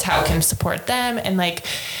kids, how it can support them. And like,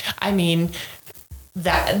 I mean,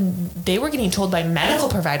 that they were getting told by medical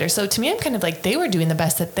providers. So to me, I'm kind of like, they were doing the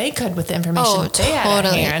best that they could with the information that they had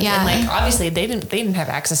at hand. Yeah. And like, obviously they didn't have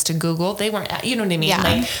access to Google. They weren't, you know what I mean? Yeah.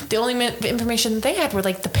 Like the only information that they had were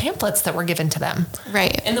like the pamphlets that were given to them.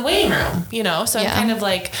 Right. In the waiting room, you know? So Yeah. I'm kind of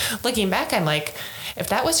like, looking back, I'm like, if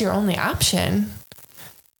that was your only option,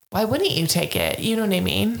 why wouldn't you take it? You know what I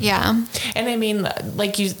mean? Yeah. And I mean,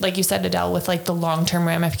 like you said, Adele, with like the long-term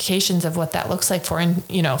ramifications of what that looks like for,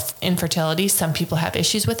 infertility. Some people have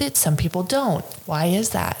issues with it. Some people don't. Why is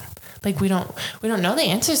that? Like, we don't know the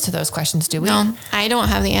answers to those questions, do we? No, I don't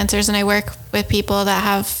have the answers. And I work with people that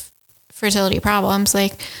have fertility problems.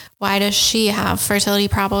 Like, why does she have fertility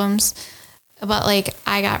problems? But like,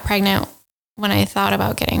 I got pregnant when I thought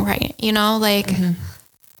about getting pregnant, like,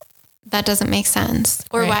 that doesn't make sense.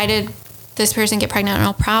 Or why did this person get pregnant?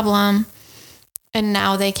 No problem. And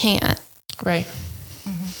now they can't. Right.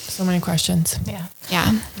 So many questions. Yeah.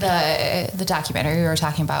 Yeah. The documentary we were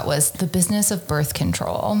talking about was The Business of Birth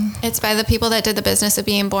Control. It's by the people that did The Business of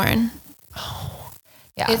Being Born.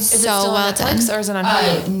 Yeah. It's Is it so still well on done. Netflix or is it on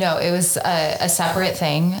Hulu? No, it was a separate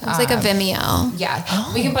thing. It's like a Vimeo.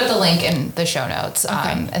 Yeah, we can put the link in the show notes.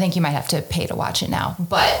 I think you might have to pay to watch it now.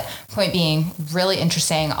 But point being, really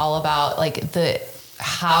interesting, all about like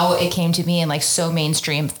how it came to be and like so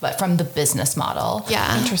mainstream, but from the business model.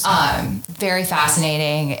 Yeah. Interesting. Very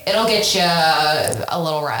fascinating. It'll get you a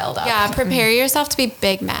little riled up. Yeah. Prepare yourself to be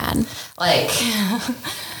big mad. Like,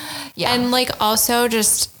 yeah. And like also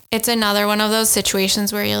just, it's another one of those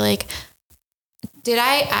situations where you're like, did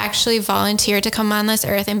I actually volunteer to come on this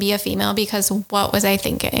earth and be a female? Because what was I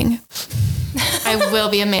thinking? I will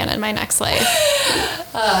be a man in my next life.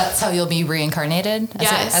 So you'll be reincarnated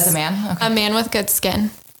as a man? Okay. A man with good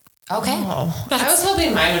skin. Okay. Oh, I was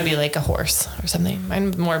hoping mine would be like a horse or something.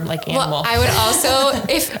 Mine more like animal. Well, I would also,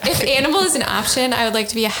 if animal is an option, I would like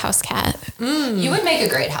to be a house cat. You would make a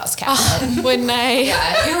great house cat. Wouldn't I?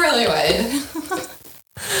 Yeah, you really would.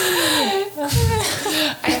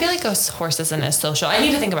 I feel like a horse isn't as social. I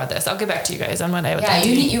need to think about this. I'll get back to you guys on what I would Yeah,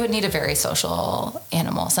 think. you would need a very social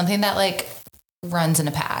animal, something that like runs in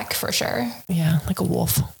a pack for sure. Yeah, like a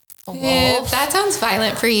wolf. A wolf. Yeah, that sounds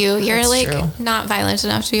violent for you. You're That's like true. not violent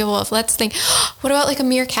enough to be a wolf. Let's think. What about like a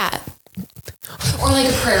meerkat? Or like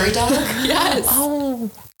a prairie dog. Yes.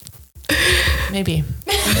 Oh, maybe.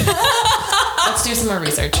 Let's do some more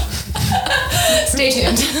research. Stay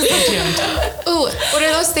tuned. Stay tuned. Ooh, what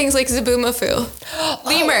are those things like Zaboomafoo?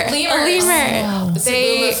 Lemur. lemurs. A lemur.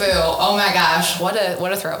 Zaboomafoo. Oh my gosh, what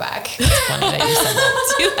a throwback. Funny that you said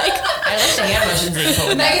that. Do you like? I like the hand motions that you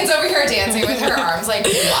pulled. Megan's over here dancing with her arms like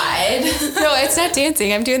wide. No, it's not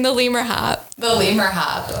dancing. I'm doing the lemur hop. The lemur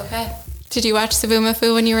hop. Okay. Did you watch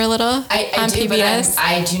Zaboomafoo when you were little? I on do, but PBS?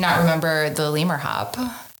 I do not remember the lemur hop.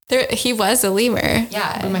 He was a lemur.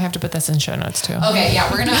 Yeah. We might have to put this in show notes too. Okay,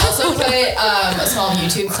 yeah, we're gonna also put a small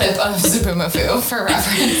YouTube clip of Zaboomafoo for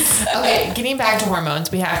reference. Okay, getting back to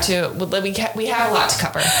hormones, we have a lot to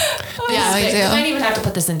cover. Yeah, we do. We might even have to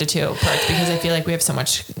put this into two parts because I feel like we have so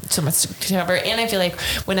much to cover. And I feel like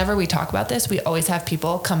whenever we talk about this, we always have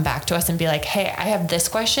people come back to us and be like, "Hey, I have this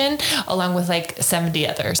question," along with like 70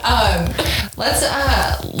 others. Let's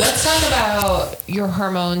talk about your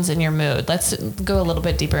hormones and your mood. Let's go a little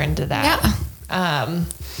bit deeper into that. Yeah.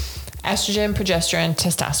 Estrogen, progesterone,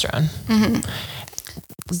 testosterone. Mm-hmm.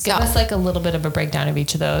 Give us like a little bit of a breakdown of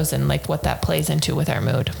each of those and like what that plays into with our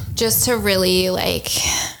mood. Just to really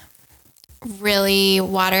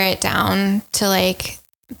water it down to like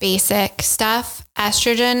basic stuff.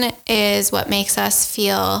 Estrogen is what makes us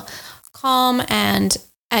feel calm and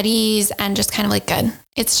at ease and just kind of like good.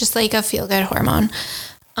 It's just like a feel good hormone.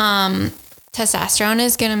 Testosterone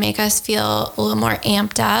is going to make us feel a little more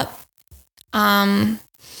amped up. Kind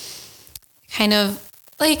of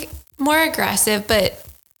like more aggressive, but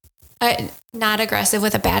not aggressive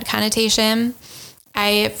with a bad connotation.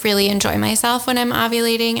 I really enjoy myself when I'm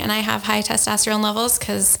ovulating and I have high testosterone levels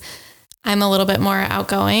because I'm a little bit more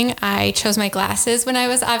outgoing. I chose my glasses when I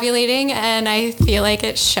was ovulating and I feel like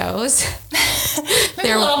it shows.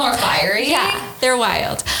 They're a little more fiery. Yeah, they're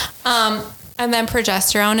wild. And then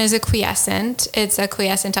progesterone is a quiescent. It's a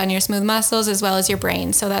quiescent on your smooth muscles as well as your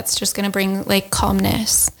brain. So that's just going to bring like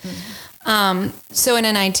calmness. Mm-hmm. So in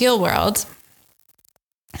an ideal world,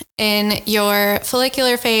 in your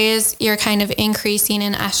follicular phase, you're kind of increasing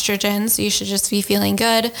in estrogen. So you should just be feeling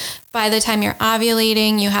good. By the time you're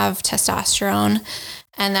ovulating, you have testosterone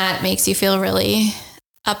and that makes you feel really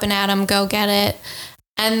up and at 'em, go get it.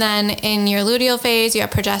 And then in your luteal phase, you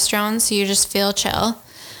have progesterone, so you just feel chill.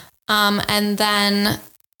 And then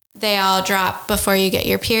they all drop before you get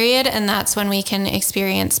your period. And that's when we can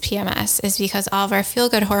experience PMS, is because all of our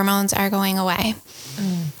feel-good hormones are going away.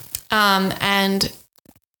 And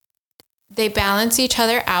they balance each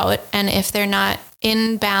other out. And if they're not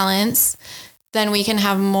in balance, then we can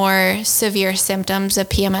have more severe symptoms of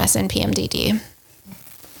PMS and PMDD.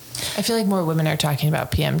 I feel like more women are talking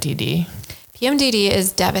about PMDD. PMDD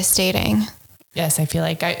is devastating. Yes, I feel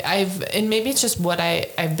like I've, and maybe it's just what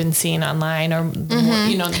I've been seeing online or, more,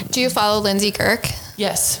 you know. Do you follow Lindsay Kirk?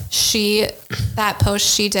 Yes. That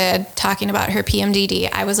post she did talking about her PMDD,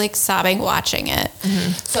 I was like sobbing watching it.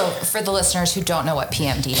 Mm-hmm. So for the listeners who don't know what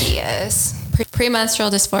PMDD is.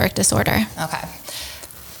 Premenstrual dysphoric disorder. Okay.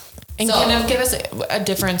 And kind of give us a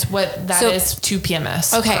difference what that is to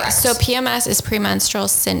PMS. Okay. Correct. So PMS is premenstrual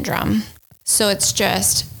syndrome. So it's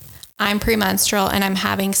just, I'm premenstrual and I'm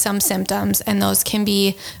having some symptoms, and those can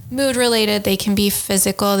be mood related. They can be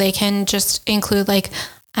physical. They can just include like,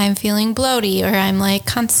 I'm feeling bloaty, or I'm like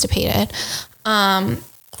constipated.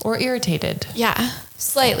 Or irritated. Yeah.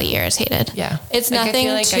 Slightly irritated. Yeah. It's like nothing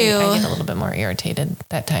I feel like I get a little bit more irritated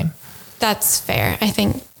that time. That's fair. I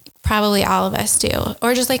think probably all of us do,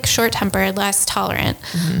 or just like short tempered, less tolerant.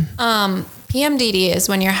 PMDD is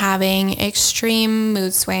when you're having extreme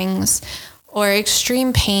mood swings or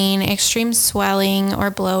extreme pain, extreme swelling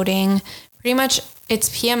or bloating. Pretty much it's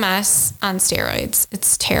PMS on steroids.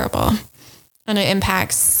 It's terrible. And it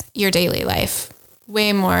impacts your daily life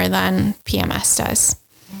way more than PMS does.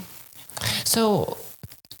 So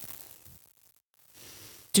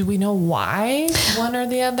do we know why one or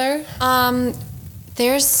the other?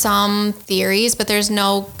 There's some theories, but there's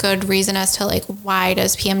no good reason as to like, why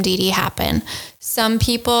does PMDD happen? Some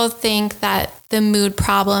people think that the mood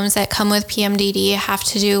problems that come with PMDD have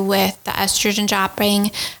to do with the estrogen dropping,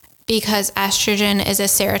 because estrogen is a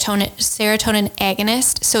serotonin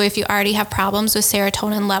agonist. So if you already have problems with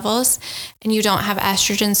serotonin levels and you don't have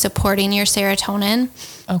estrogen supporting your serotonin,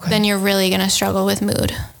 then you're really going to struggle with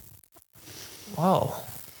mood. Whoa.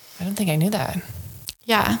 I don't think I knew that.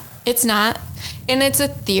 Yeah, it's not. And it's a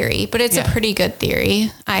theory, but it's a pretty good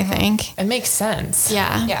theory, I think. It makes sense.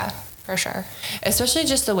 Yeah. Yeah, for sure. Especially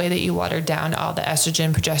just the way that you watered down all the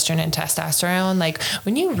estrogen, progesterone, and testosterone. Like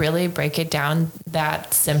when you really break it down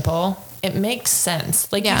that simple, it makes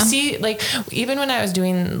sense. Like you see, like even when I was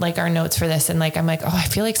doing like our notes for this, and like, I'm like, oh, I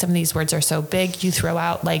feel like some of these words are so big. You throw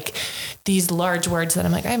out like these large words that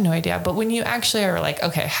I'm like, I have no idea. But when you actually are like,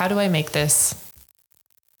 okay, how do I make this?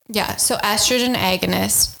 Yeah. So estrogen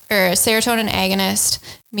agonist or serotonin agonist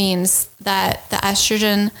means that the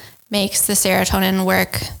estrogen makes the serotonin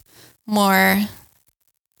work more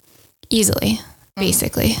easily,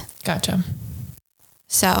 basically. Gotcha.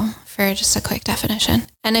 So for just a quick definition.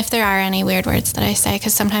 And if there are any weird words that I say,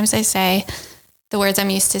 because sometimes I say the words I'm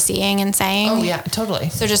used to seeing and saying. Oh yeah, totally.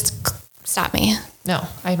 So just stop me. No,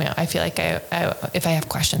 I mean, I feel like I if I have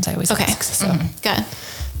questions, I always ask. So. Good.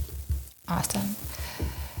 Awesome.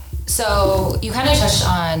 So you kind of touched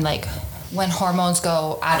on like when hormones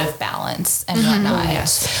go out of balance and whatnot.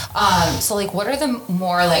 Yes. So like what are the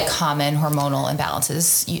more like common hormonal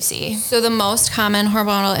imbalances you see? So the most common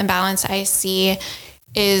hormonal imbalance I see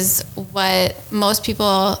is what most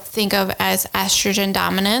people think of as estrogen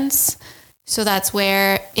dominance. So that's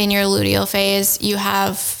where in your luteal phase, you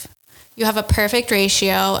have a perfect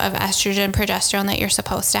ratio of estrogen progesterone that you're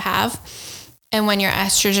supposed to have. And when you're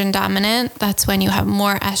estrogen dominant, that's when you have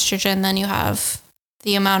more estrogen than you have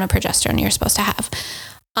the amount of progesterone you're supposed to have.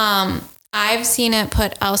 I've seen it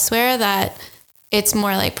put elsewhere that it's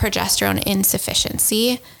more like progesterone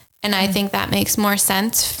insufficiency. And I think that makes more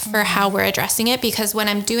sense for how we're addressing it, because when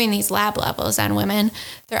I'm doing these lab levels on women,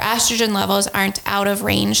 their estrogen levels aren't out of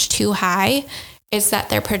range too high. It's that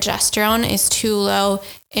their progesterone is too low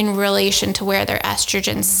in relation to where their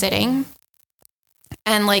estrogen's sitting.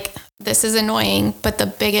 And like, this is annoying, but the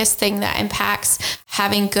biggest thing that impacts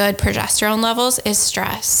having good progesterone levels is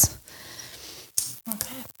stress.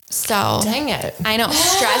 Okay. So Dang it. I know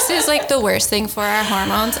stress is like the worst thing for our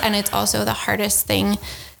hormones, and it's also the hardest thing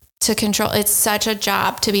to control. It's such a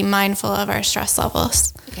job to be mindful of our stress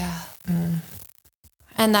levels. Yeah.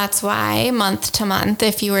 And that's why month to month,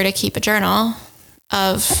 if you were to keep a journal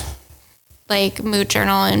of like mood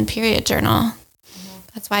journal and period journal,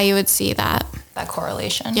 that's why you would see that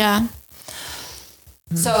correlation. Yeah.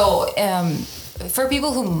 So for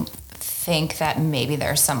people who think that maybe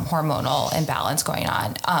there's some hormonal imbalance going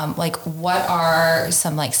on, like what are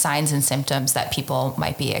some like signs and symptoms that people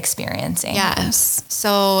might be experiencing? Yes.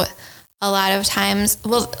 So a lot of times,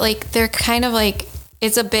 well, like they're kind of like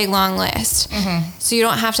it's a big, long list. So you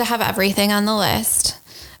don't have to have everything on the list,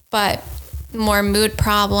 but more mood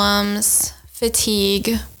problems,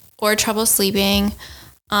 fatigue, or trouble sleeping,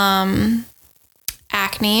 acne.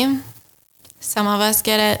 Some of us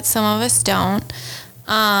get it, some of us don't.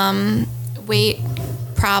 Weight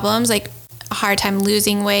problems, like a hard time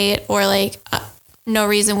losing weight or like no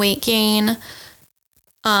reason weight gain.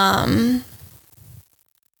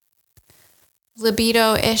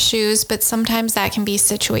 Libido issues, but sometimes that can be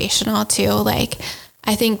situational too. Like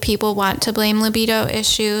I think people want to blame libido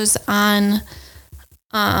issues on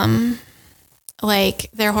like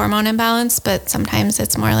their hormone imbalance, but sometimes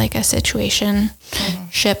it's more like a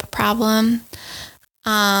situationship problem.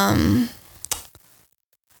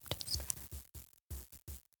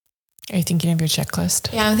 Are you thinking of your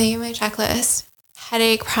checklist? Yeah, I'm thinking of my checklist.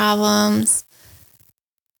 Headache problems.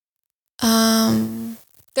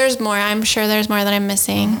 There's more. I'm sure there's more that I'm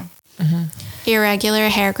missing. Irregular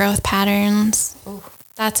hair growth patterns. Ooh.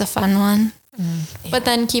 That's a fun one. But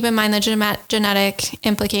then keep in mind the genetic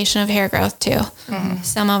implication of hair growth too.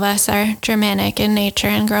 Some of us are Germanic in nature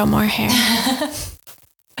and grow more hair.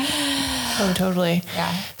 Oh, totally.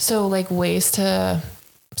 Yeah. So like ways to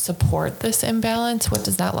support this imbalance, what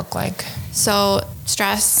does that look like? So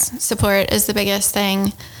stress support is the biggest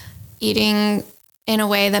thing. Eating in a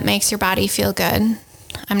way that makes your body feel good.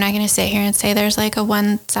 I'm not going to sit here and say there's like a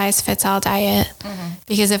one size fits all diet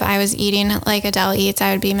because if I was eating like Adele eats,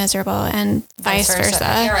 I would be miserable and vice versa.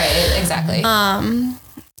 Yeah, right. Exactly.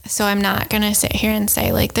 So I'm not going to sit here and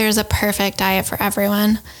say like there's a perfect diet for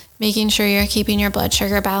everyone. Making sure you're keeping your blood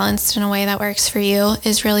sugar balanced in a way that works for you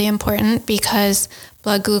is really important because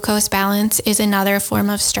blood glucose balance is another form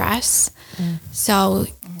of stress. So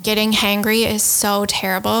getting hangry is so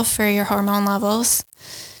terrible for your hormone levels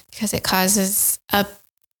because it causes a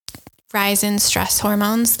rise in stress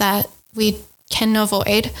hormones that we can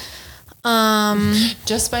avoid.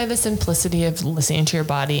 Just by the simplicity of listening to your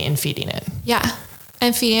body and feeding it. Yeah.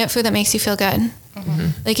 And feeding it food that makes you feel good.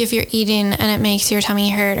 Like if you're eating and it makes your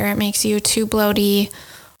tummy hurt or it makes you too bloaty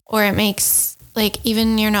or it makes like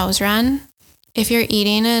even your nose run. If you're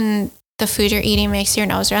eating and the food you're eating makes your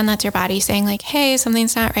nose run, that's your body saying like, hey,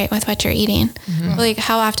 something's not right with what you're eating. Like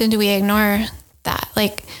how often do we ignore that?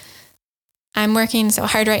 Like I'm working so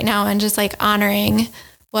hard right now and just like honoring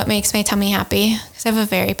what makes my tummy happy because I have a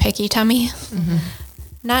very picky tummy.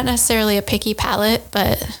 Not necessarily a picky palate,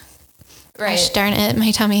 but gosh darn it, my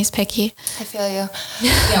tummy's picky. I feel you.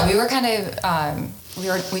 Yeah, we were kind of,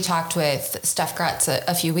 we talked with Steph Gretz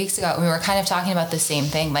a few weeks ago. We were kind of talking about the same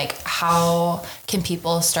thing. Like how can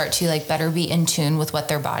people start to like better be in tune with what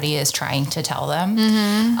their body is trying to tell them?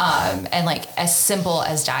 And like as simple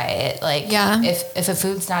as diet, like if a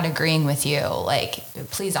food's not agreeing with you, like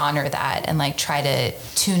please honor that and like try to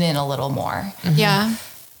tune in a little more. Yeah.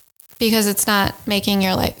 Because it's not making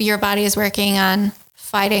your body is working on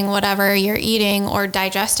fighting whatever you're eating or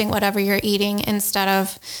digesting whatever you're eating instead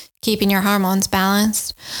of keeping your hormones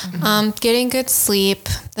balanced. Getting good sleep.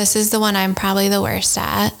 This is the one I'm probably the worst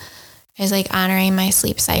at is like honoring my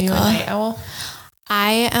sleep cycle. Are you a night owl?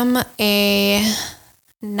 I am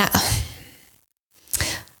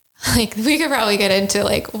like we could probably get into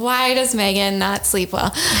like, why does Megan not sleep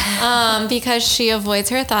well? Because she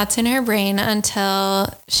avoids her thoughts in her brain until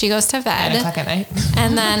she goes to bed. 9:00 at night.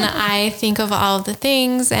 And then I think of all of the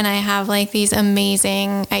things and I have like these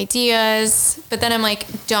amazing ideas, but then I'm like,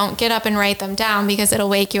 don't get up and write them down because it'll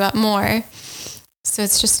wake you up more. So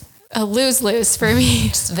it's just a lose-lose for me.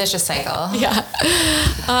 Just vicious cycle. Yeah.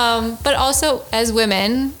 But also as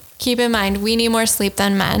women, keep in mind, we need more sleep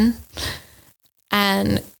than men.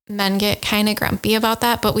 And men get kind of grumpy about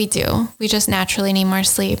that, but we do. We just naturally need more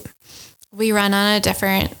sleep. We run on a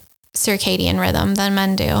different circadian rhythm than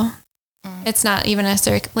men do. It's not even a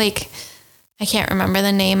I can't remember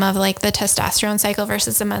the name of like the testosterone cycle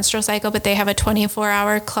versus the menstrual cycle, but they have a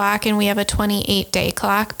 24-hour clock and we have a 28-day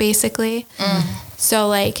clock basically. So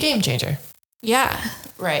like game changer. Yeah.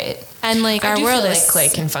 Right. And like our world is like Clay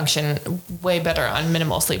can function way better on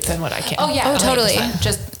minimal sleep than what I can. Oh yeah. Oh, totally.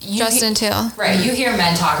 Justin too. Right. You hear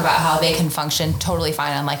men talk about how they can function totally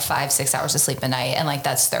fine on like 5-6 hours of sleep a night. And like,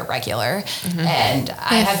 that's their regular. And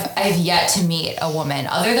I have yet to meet a woman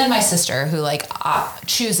other than my sister who like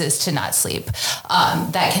chooses to not sleep,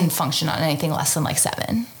 that can function on anything less than like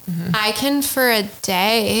 7. I can for a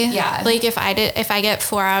day. Yeah. Like if I get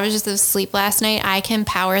 4 hours of sleep last night, I can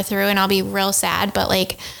power through and I'll be real sad, but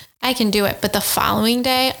like I can do it. But the following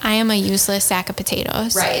day, I am a useless sack of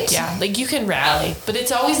potatoes. Right. Yeah. Like you can rally, but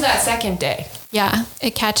it's always that second day. Yeah.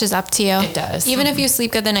 It catches up to you. It does. Even if you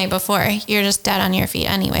sleep good the night before, you're just dead on your feet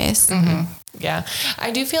anyways. Yeah.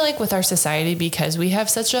 I do feel like with our society, because we have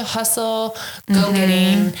such a hustle,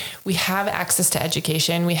 go-getting, we have access to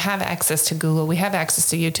education, we have access to Google, we have access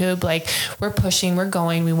to YouTube, like we're pushing, we're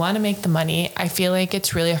going, we want to make the money. I feel like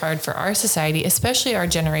it's really hard for our society, especially our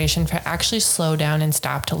generation, to actually slow down and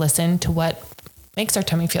stop to listen to what makes our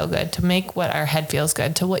tummy feel good, to make what our head feels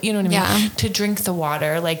good, to what, you know what I mean? To drink the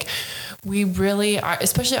water. Like we really are,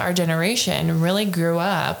 especially our generation really grew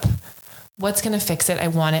up, what's going to fix it? I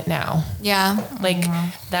want it now. Yeah. Like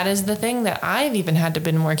that is the thing that I've even had to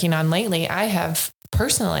been working on lately. I have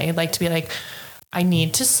personally like to be like, I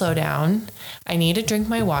need to slow down. I need to drink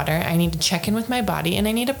my water. I need to check in with my body, and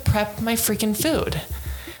I need to prep my freaking food.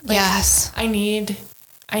 Like, yes. I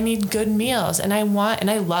need good meals, and I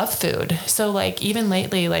love food. So like even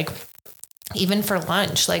lately, like even for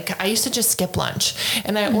lunch, like I used to just skip lunch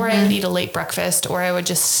and or I would eat a late breakfast, or I would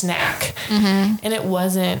just snack and it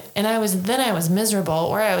wasn't, and I was miserable,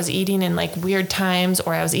 or I was eating in like weird times,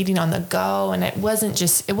 or I was eating on the go, and it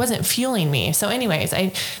wasn't fueling me. So anyways,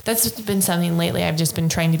 that's been something lately I've just been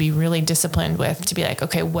trying to be really disciplined with, to be like,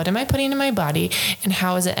 okay, what am I putting in my body and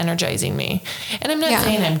how is it energizing me? And I'm not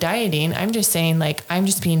saying I'm dieting. I'm just saying like, I'm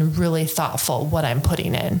just being really thoughtful what I'm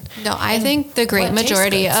putting in. No, I think the great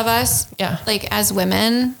majority of us, like as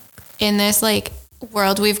women in this like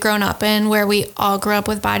world we've grown up in, where we all grew up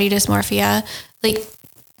with body dysmorphia, like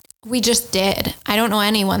we just did. I don't know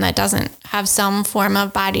anyone that doesn't have some form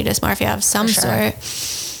of body dysmorphia of some sort,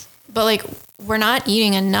 but like we're not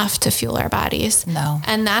eating enough to fuel our bodies. No.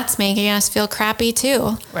 And that's making us feel crappy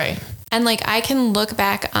too. Right. And like, I can look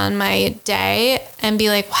back on my day and be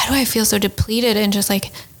like, why do I feel so depleted and just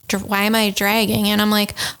like, why am I dragging? And I'm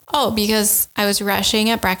like, oh, because I was rushing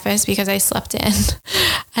at breakfast because I slept in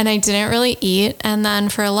and I didn't really eat. And then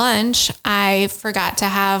for lunch, I forgot to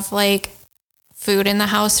have like food in the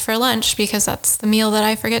house for lunch because that's the meal that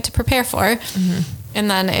I forget to prepare for.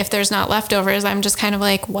 And then if there's not leftovers, I'm just kind of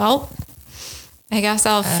like, well, I guess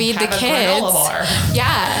I'll feed the kids.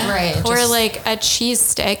 Yeah. Right. Or like a cheese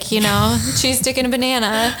stick, you know, cheese stick and a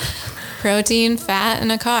banana. Protein, fat,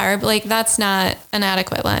 and a carb. Like that's not an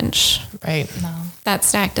adequate lunch. Right. No. That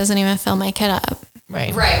snack doesn't even fill my kid up.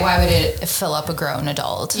 Right. Right. Why would it fill up a grown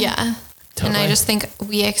adult? Yeah. Totally. And I just think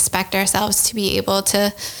we expect ourselves to be able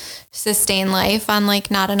to sustain life on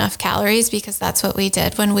like not enough calories because that's what we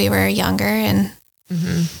did when we were younger and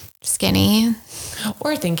skinny.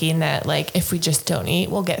 Or thinking that like, if we just don't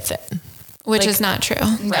eat, we'll get fit. Which Like, is not true.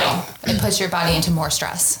 No. It puts your body into more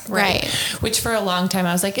stress. Right. Which for a long time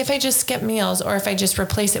I was like, if I just skip meals or if I just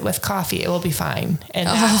replace it with coffee, it will be fine. And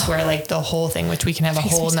that's where like the whole thing, which we can have a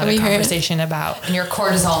whole nother conversation about. And your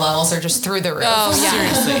cortisol levels are just through the roof. Oh, yeah.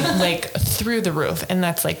 Seriously, like through the roof. And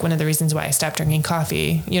that's like one of the reasons why I stopped drinking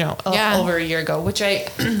coffee, you know, over a year ago, which I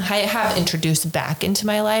have introduced back into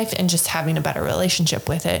my life, and just having a better relationship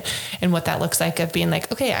with it and what that looks like, of being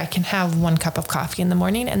like, okay, I can have 1 cup of coffee in the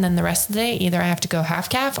morning, and then the rest of the day, either I have to go half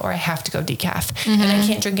calf or I have to go decaf, and I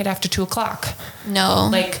can't drink it after 2:00. No.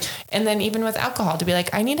 Like, and then even with alcohol, to be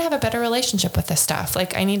like, I need to have a better relationship with this stuff.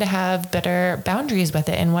 Like I need to have better boundaries with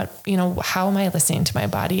it, and what, you know, how am I listening to my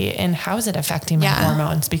body and how is it affecting my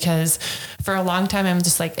hormones? Because for a long time, I'm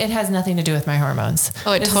just like, it has nothing to do with my hormones.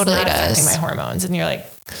 Oh, it totally does. Affecting my hormones. And you're like,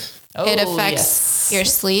 oh, it affects your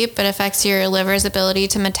sleep. It affects your liver's ability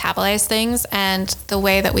to metabolize things. And the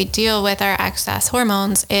way that we deal with our excess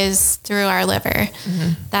hormones is through our liver.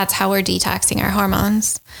 That's how we're detoxing our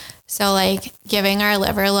hormones. So like giving our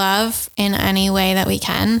liver love in any way that we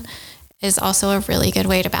can is also a really good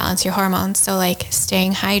way to balance your hormones. So like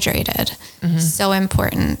staying hydrated, so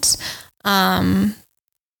important.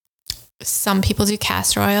 Some people do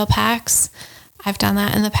castor oil packs. I've done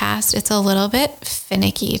that in the past. It's a little bit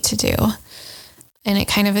finicky to do and it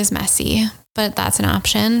kind of is messy, but that's an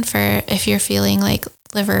option for if you're feeling like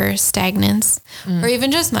liver stagnance or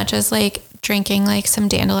even just much as like drinking like some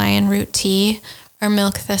dandelion root tea or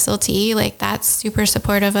milk thistle tea. Like that's super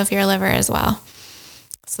supportive of your liver as well.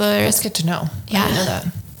 So that's good to know. Yeah. I didn't know that.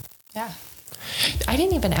 Yeah. I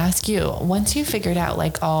didn't even ask you, once you figured out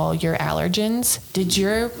like all your allergens, did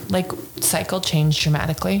your like cycle change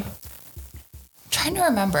dramatically? Trying to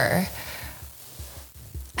remember.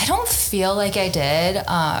 I don't feel like I did.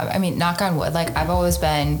 I mean, knock on wood, like I've always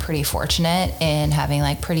been pretty fortunate in having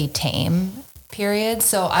like pretty tame periods.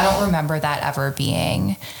 So I don't remember that ever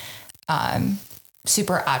being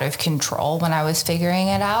super out of control when I was figuring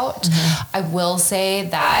it out. I will say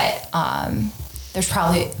that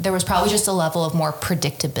there was probably just a level of more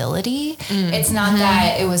predictability. It's not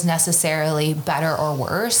that it was necessarily better or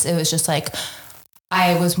worse. It was just like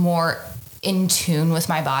I was more in tune with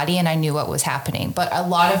my body and I knew what was happening. But a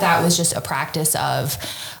lot of that was just a practice of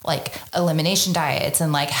like elimination diets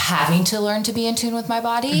and like having to learn to be in tune with my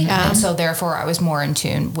body. Yeah. And so therefore I was more in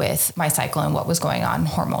tune with my cycle and what was going on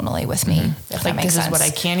hormonally with me. If that makes this sense. is what I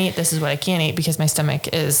can eat. This is what I can't eat because my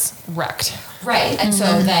stomach is wrecked. Right. And so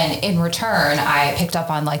then in return, I picked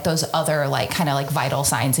up on like those other like kind of like vital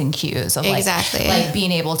signs and cues of like, like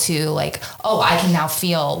being able to like, oh, I can now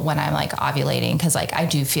feel when I'm like ovulating. Cause like I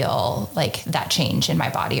do feel like that change in my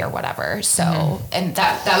body or whatever. So, and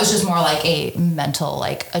that was just more like a mental,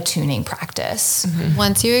 like attuning practice.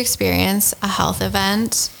 Once you experience a health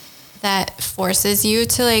event that forces you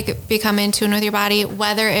to like become in tune with your body,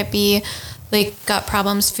 whether it be like gut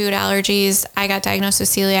problems, food allergies. I got diagnosed with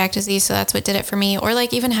celiac disease, so that's what did it for me. Or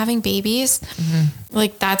like even having babies,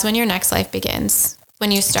 like that's when your next life begins.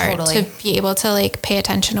 When you start to be able to like pay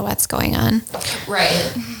attention to what's going on.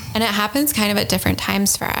 Right. And it happens kind of at different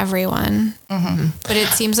times for everyone. But it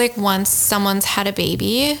seems like once someone's had a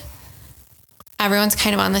baby, everyone's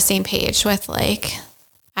kind of on the same page with like,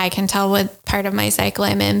 I can tell what part of my cycle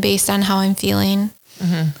I'm in based on how I'm feeling.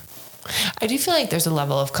 I do feel like there's a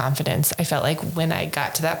level of confidence. I felt like when I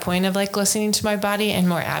got to that point of like listening to my body and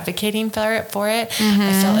more advocating for it,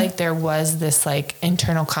 I felt like there was this like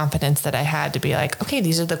internal confidence that I had to be like, okay,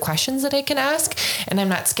 these are the questions that I can ask and I'm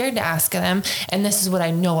not scared to ask them. And this is what I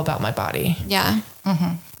know about my body. Yeah.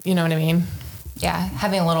 You know what I mean? Yeah.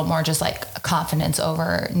 Having a little more just like confidence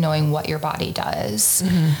over knowing what your body does,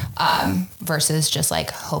 versus just like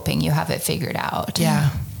hoping you have it figured out. Yeah.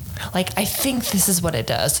 Like, I think this is what it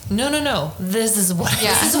does. No. This is what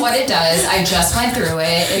this is what it does. I just went through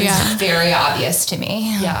it. It's very obvious to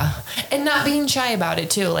me. Yeah. And not being shy about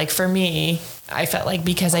it too. Like for me, I felt like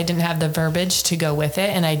because I didn't have the verbiage to go with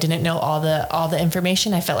it and I didn't know all the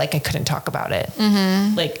information, I felt like I couldn't talk about it.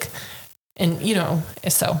 Like, and you know,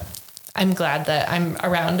 so I'm glad that I'm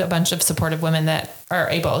around a bunch of supportive women that are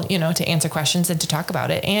able, you know, to answer questions and to talk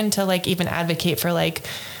about it and to like even advocate for like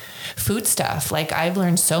food stuff. Like I've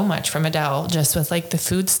learned so much from Adele just with like the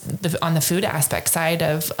foods on the food aspect side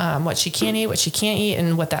of what she can eat, what she can't eat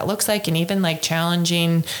and what that looks like. And even like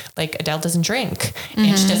challenging, like Adele doesn't drink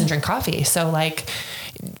and she doesn't drink coffee. So like,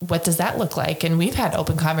 what does that look like? And we've had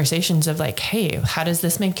open conversations of like, hey, how does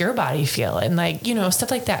this make your body feel? And like, you know,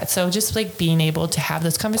 stuff like that. So just like being able to have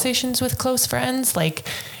those conversations with close friends, like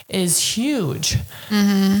is huge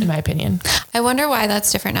in my opinion. I wonder why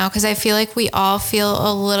that's different now. Cause I feel like we all feel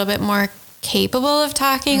a little bit more capable of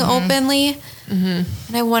talking openly. And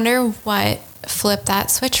I wonder what flipped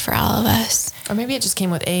that switch for all of us. Or maybe it just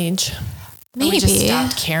came with age. Maybe. We just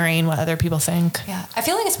stopped caring what other people think. Yeah. I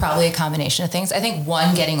feel like it's probably a combination of things. I think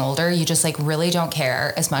one, getting older, you just like really don't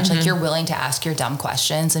care as much. Like you're willing to ask your dumb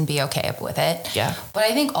questions and be okay with it. Yeah. But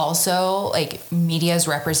I think also like media's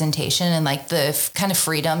representation and like the kind of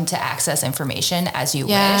freedom to access information as you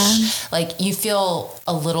wish. Like you feel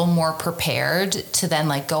a little more prepared to then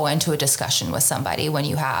like go into a discussion with somebody when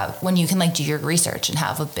you can like do your research and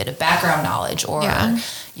have a bit of background knowledge or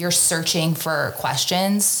you're searching for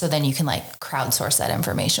questions. So then you can like crowdsource that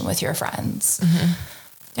information with your friends.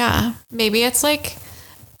 Yeah. Maybe it's like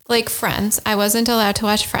Friends. I wasn't allowed to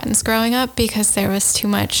watch Friends growing up because there was too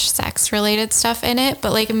much sex related stuff in it.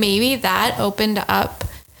 But like maybe that opened up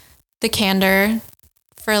the candor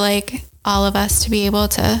for like all of us to be able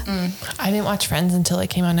to. I didn't watch Friends until it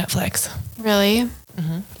came on Netflix. Really?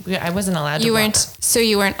 I wasn't allowed to. You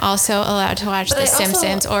weren't also allowed to watch The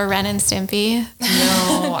Simpsons or Ren and Stimpy?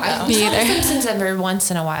 No, I saw The Simpsons every once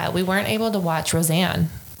in a while. We weren't able to watch Roseanne.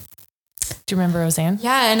 Do you remember Roseanne?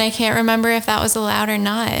 Yeah, and I can't remember if that was allowed or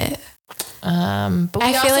not. But we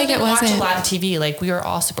I feel like it watch wasn't a lot of TV. Like we were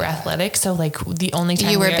all super athletic, so like the only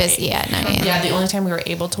time you were busy at night. Yeah, the only time we were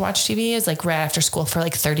able to watch TV is like right after school for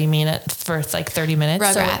like 30 minutes.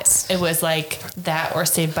 Rugrats. So it was like that or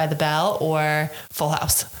Saved by the Bell or Full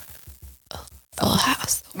House. Full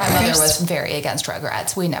House. My mother was very against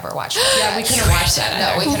Rugrats. We never watched Rugrats. Yeah, we couldn't watch that.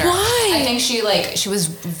 No, we couldn't. Why? I think she was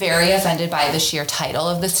very offended by the sheer title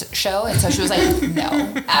of this show, and so she was like,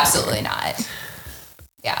 "No, absolutely not."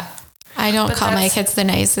 Yeah. I don't call my kids the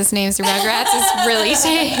nicest names. Rugrats is really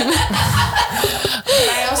tame.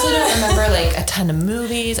 I also don't remember like a ton of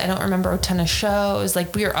movies. I don't remember a ton of shows.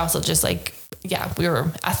 Like we were also just like, we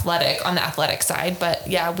were athletic on the athletic side, but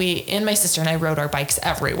my sister and I rode our bikes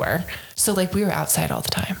everywhere. So like we were outside all the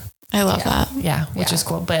time. I love that. Yeah. Which is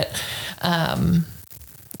cool. But,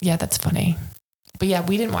 that's funny. But I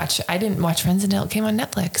didn't watch Friends until it came on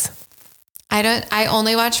Netflix. I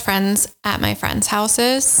only watch Friends at my friends'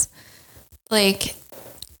 houses. Like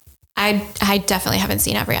I definitely haven't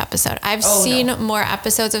seen every episode. I've seen more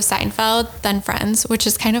episodes of Seinfeld than Friends, which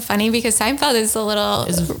is kind of funny because Seinfeld is a little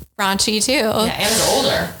raunchy too. Yeah, and it's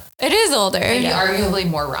older. It is older. Maybe arguably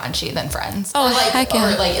more raunchy than Friends. Oh,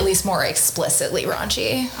 or at least more explicitly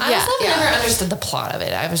raunchy. Honestly, I never understood the plot of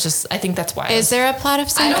it. I think that's why. Is there a plot of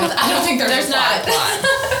Seinfeld? I don't think there's not a plot.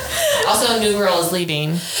 Also, New Girl is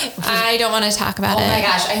leaving. I don't want to talk about it. Oh my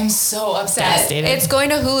gosh, I am so upset. Devastated. It's going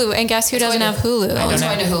to Hulu, and guess who doesn't have Hulu? It's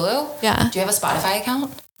going to Hulu? Yeah. Do you have a Spotify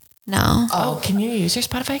account? No. Oh, can you use your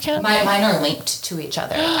Spotify account? Mine are linked to each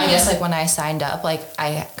other. I guess like when I signed up, like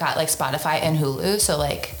I got like Spotify and Hulu, so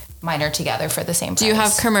like mine are together for the same price. Do you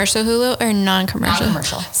have commercial Hulu or non-commercial?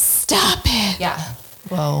 Non-commercial. Stop it. Yeah.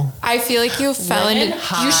 Whoa. I feel like you fell into.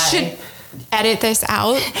 You should edit this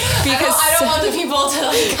out because I don't want the people to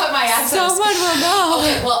like cut my access. someone will know.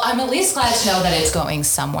 Okay, well, I'm at least glad to know that it's going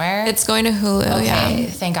somewhere. It's going to Hulu. Okay, Yeah.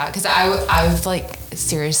 thank God, because I've like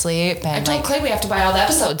seriously been I told like. Clay we have to buy all the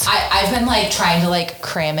episodes. I've been like trying to like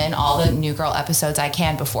cram in all the New Girl episodes I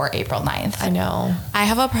can before April 9th. I know. I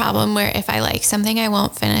have a problem where if I like something, I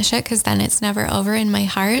won't finish it because then it's never over in my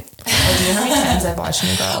heart. Oh, do you know how many times I've watched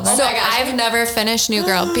New Girl? So I've never finished New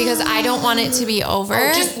Girl because I don't want it to be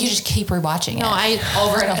over. You just keep rewatching it. No,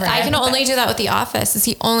 over and over. I can only do that with The Office. It's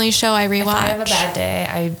the only show I rewatch. If I have a bad day,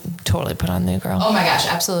 I totally put on New Girl. Oh my gosh,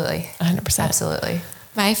 absolutely, 100%. absolutely.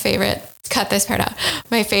 My favorite, cut this part out.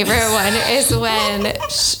 My favorite one is when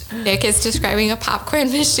Nick is describing a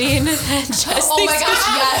popcorn machine. And just Oh my gosh,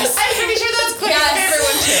 yes. I'm pretty sure that's Clay's favorite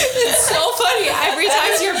one too. It's so funny. Every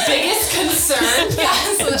time That's your biggest concern.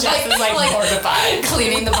 Yes, And Jess is like mortified.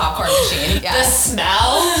 cleaning the popcorn machine. The Yes.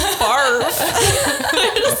 smell. Barf.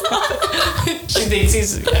 She thinks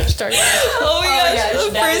he's starting. Oh my gosh,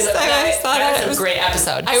 the first time I saw that, it was a great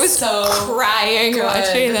episode. I was So crying good.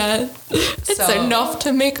 watching that. It's So- enough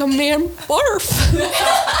to make a man barf.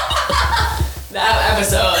 That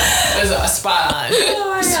episode was spot on. Oh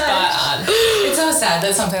my Spot on. It's so sad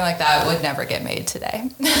that something like that would never get made today.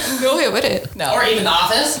 No, it wouldn't. No. Or even The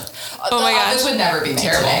Office. Oh my gosh. This would never be made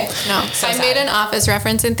Terrible. today. No, So I sad. made an Office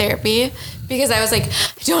reference in therapy because I was like,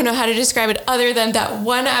 I don't know how to describe it other than that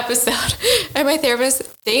one episode. And my therapist,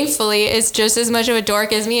 thankfully, is just as much of a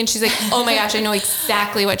dork as me. And she's like, oh my gosh, I know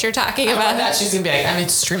exactly what you're talking About about. that, she's gonna be like, I'm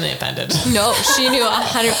extremely offended. No, she knew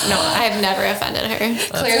 100. No, I have never offended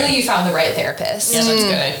her. Clearly, you found the right therapist. Yeah, that's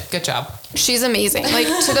good. Good job. She's amazing. Like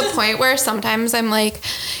to the point where sometimes I'm like,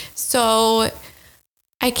 so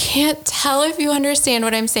I can't tell if you understand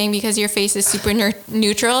what I'm saying because your face is super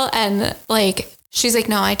neutral. And like, she's like,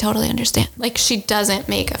 no, I totally understand. Like she doesn't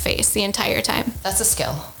make a face the entire time. That's a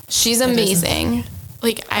skill. She's amazing.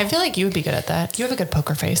 Like I feel like you would be good at that. You have a good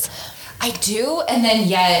poker face. I do, and then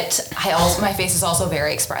yet my face is also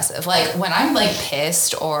very expressive. Like when I'm like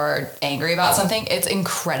pissed or angry about something, it's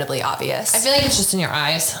incredibly obvious. I feel like it's just in your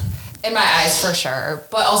eyes. In my eyes for sure,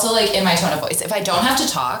 but also like in my tone of voice. If I don't have to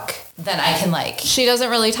talk, then I can like she doesn't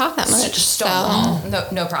really talk that much. just So.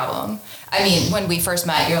 no problem. I mean, when we first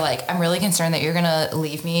met, you're like, I'm really concerned that you're gonna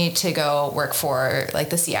leave me to go work for like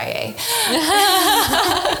the CIA.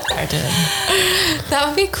 I did. That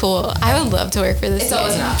would be cool. I would love to work for this. It's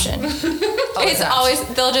always an option. It's always,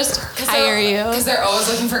 they'll just hire you. Because they're always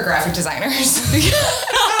looking for graphic designers.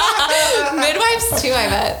 Midwives too, I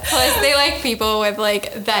bet. Plus they like people with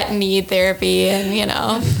like that need therapy and, you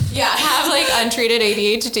know, Yeah. have like untreated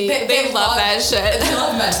ADHD. They love that shit. They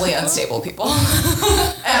love mentally unstable people.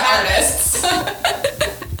 And artists.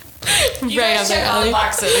 Right on check their all the alley.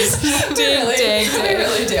 boxes. They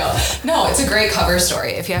really do. No, it's a great cover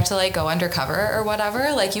story. If you have to like go undercover or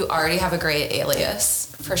whatever, like you already have a great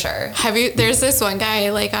alias for sure. There's this one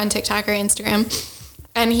guy like on TikTok or Instagram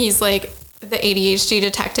and he's like the ADHD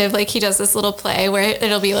detective. Like he does this little play where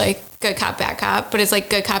it'll be like good cop, bad cop, but it's like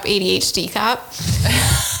good cop, ADHD cop.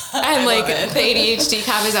 And like the ADHD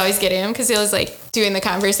cop is always getting him because he was like doing the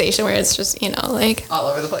conversation where it's just, you know, like All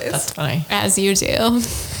over the place. That's funny. as you do.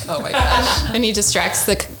 Oh my gosh. And he distracts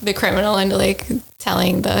the criminal into like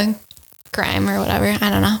telling the crime or whatever. I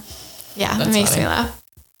don't know. Yeah, That's it makes funny. me laugh.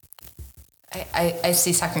 I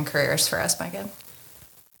see second careers for us, Megan.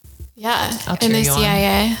 Yeah, I'll in cheer the you on.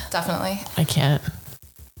 CIA. Definitely. I can't.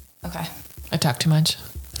 Okay. I talk too much.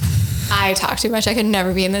 I talk too much. I could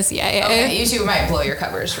never be in the CIA. Okay, you two might blow your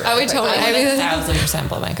covers. Really I would quickly. totally. I mean, 1,000%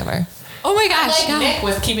 blow my cover. oh my gosh. Like yeah. Nick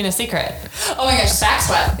with keeping a secret. Oh my gosh. Back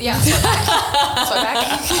sweat. Yeah.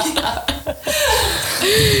 Sweatback.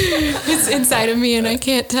 It's inside of me and I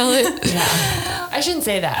can't tell it. Yeah. I shouldn't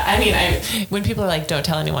say that. I mean, when people are like, don't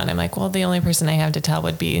tell anyone, I'm like, well, the only person I have to tell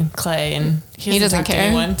would be Clay, and he doesn't doesn't talk care. to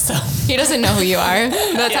anyone. So He doesn't know who you are.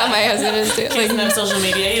 That's how my husband is too. he doesn't have social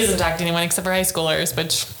media. He doesn't talk to anyone except for high schoolers,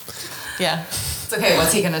 which Yeah. It's okay.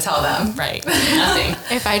 What's he going to tell them? Right. Nothing.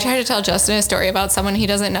 If I try to tell Justin a story about someone he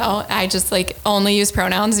doesn't know, I just like only use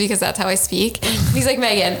pronouns because that's how I speak. He's like,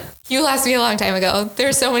 Megan, you asked me a long time ago.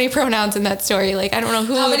 There's so many pronouns in that story. Like, I don't know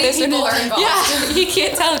who How many this people one are is. involved? Yeah, he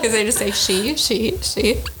can't tell because they just say she.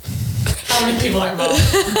 How many people are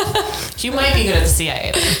involved? You might be good at the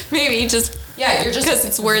CIA. Then. Maybe just Yeah, you're just because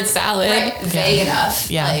it's word salad. right, vague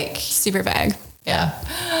enough. Yeah. Like, Super vague. Yeah.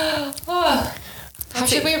 How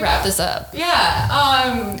should we wrap this up?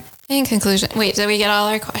 yeah. In conclusion, wait, did we get all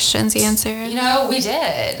our questions answered? You know, we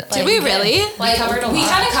did. Like, Did we really? Like, We covered a we lot.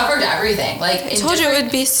 kind of covered everything. Like, I told you it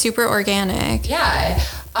would be super organic. Yeah.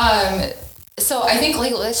 So I think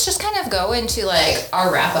like let's just kind of go into like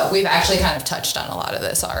our wrap up. We've actually kind of touched on a lot of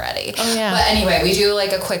this already. Oh, yeah. But anyway, we do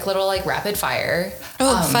like a quick little like rapid fire.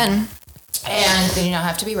 Oh, fun. And they do not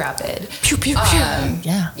have to be rapid. Pew, pew, pew.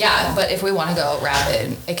 Yeah. Yeah, but if we want to go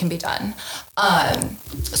rapid, it can be done.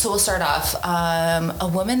 So we'll start off. A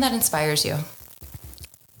woman that inspires you.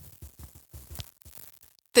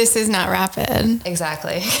 This is not rapid.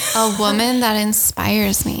 Exactly. A woman that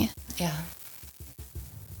inspires me. Yeah.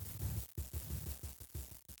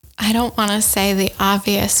 I don't want to say the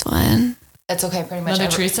obvious one. It's okay. Pretty much. Mother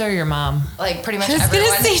Teresa or your mom? Like pretty much I was everyone.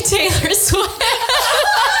 going to say Taylor Swift.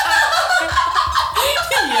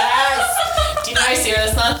 Yes. Do you know I see her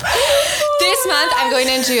this month? This month, I'm going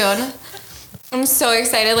in June. I'm so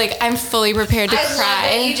excited. Like, I'm fully prepared to I love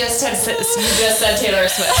cry. You just said Taylor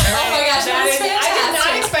Swift. Oh my gosh, That that's is, I did not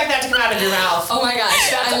fantastic. expect that to come out of your mouth. Oh my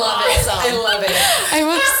gosh, That's I love it. awesome. I love it.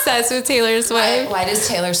 I'm obsessed with Taylor Swift. Why does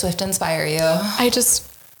Taylor Swift inspire you? I just,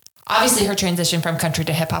 Obviously, her transition from country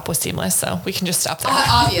to hip hop was seamless, so we can just stop there.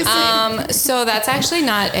 Obviously. so that's actually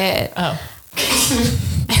not it. Oh,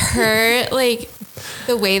 Her, like,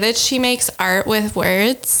 the way that she makes art with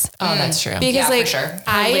words. oh, that's true. Because, Yeah, for like, sure.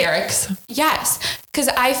 Her lyrics. Yes, because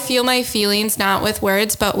I feel my feelings not with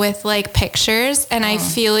words, but with like pictures. And I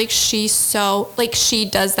feel like she's so, like, she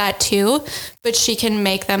does that too, but she can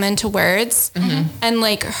make them into words. And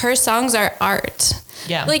like her songs are art.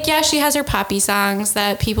 Yeah. Like, yeah, she has her poppy songs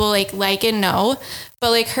that people like and know, but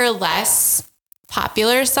like her less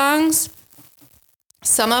popular songs,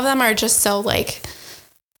 some of them are just so like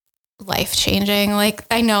life changing. Like,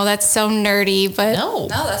 I know that's so nerdy, but No. No,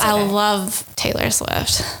 that's I okay. love Taylor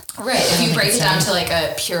Swift. Right. If you break it down to like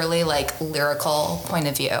a purely like lyrical point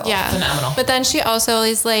of view. Yeah. Phenomenal. But then she also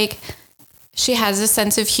is like, she has a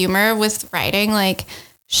sense of humor with writing. Like,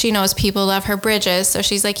 she knows people love her bridges. So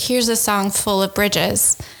she's like, here's a song full of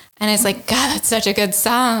bridges. And it's like, God, that's such a good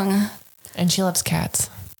song. And she loves cats.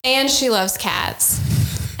 And she loves cats.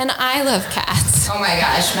 And I love cats. Oh my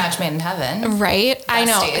gosh, match made in heaven. Right? I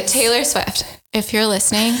know. Besties. Taylor Swift, if you're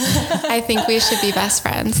listening, I think we should be best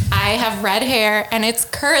friends. I have red hair and it's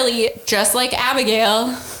curly, just like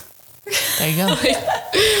Abigail. There you go.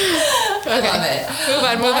 I love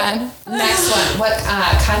it. Move on. Next one. What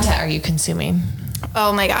content are you consuming?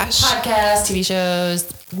 Oh my gosh. Podcasts, TV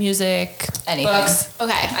shows, music, Anything. books.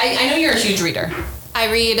 Okay. I know you're a huge reader. I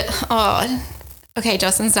read, okay,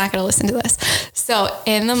 Justin's not going to listen to this. So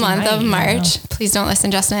in the month might, of you March, please don't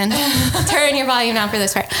listen, Justin. Turn your volume down for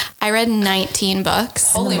this part. I read 19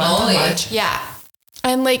 books. Holy month of moly. March. Yeah.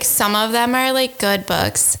 And like some of them are like good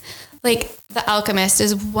books. Like The Alchemist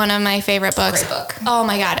is one of my favorite books. Great book. Oh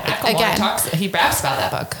my God. Again, He raps about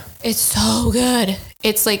that book. it's so good.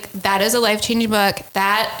 It's like, that is a life-changing book.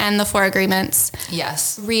 That and The Four Agreements.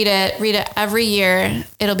 Yes. Read it every year.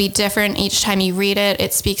 It'll be different each time you read it.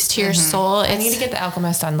 It speaks to your soul. I need to get The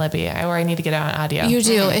Alchemist on Libby, or I need to get it on audio. You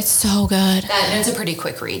do. It's so good. And it's a pretty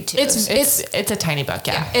quick read too. It's It's a tiny book,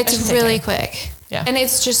 yeah. I should It's say really tiny. quick. Yeah. And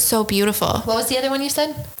it's just so beautiful. What was the other one you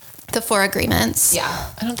said? The Four Agreements. yeah.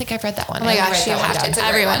 I don't think I've read that one. Oh my I gosh, write you that one have down. to. It's a great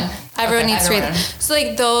Everyone. one. Everyone Okay, needs to read them. everyone. So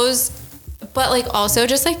like those, but like also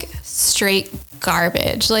just like straight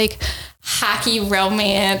garbage, like hacky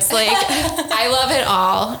romance. Like I love it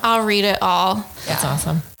all. I'll read it all. That's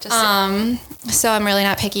awesome. So I'm really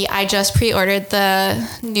not picky. I just pre-ordered the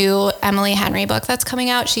new Emily Henry book that's coming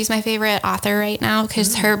out. She's my favorite author right now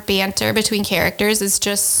because her banter between characters is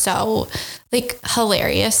just so like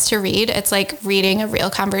hilarious to read. It's like reading a real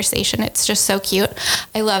conversation. It's just so cute.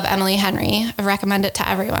 I love Emily Henry. I recommend it to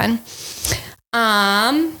everyone. Or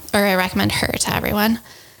I recommend her to everyone.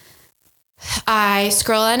 I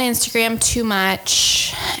scroll on Instagram too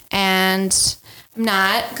much and I'm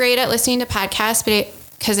not great at listening to podcasts, but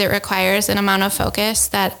because it requires an amount of focus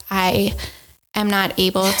that I am not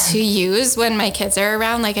able to use when my kids are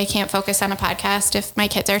around. Like I can't focus on a podcast if my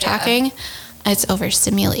kids are talking. It's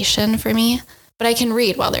overstimulation for me, but I can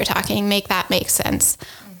read while they're talking, make that make sense.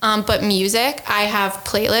 But music, I have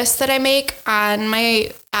playlists that I make on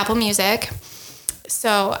my Apple Music.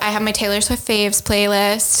 So I have my Taylor Swift Faves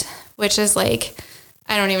playlist, which is like,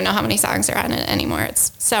 I don't even know how many songs are on it anymore.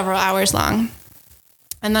 It's several hours long.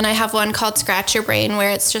 And then I have one called Scratch Your Brain,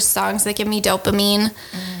 where it's just songs that give me dopamine.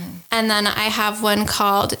 And then I have one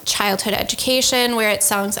called Childhood Education, where it's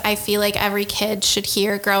songs I feel like every kid should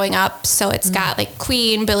hear growing up. So it's got like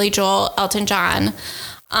Queen, Billy Joel, Elton John.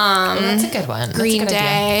 That's a good one. Green That's a good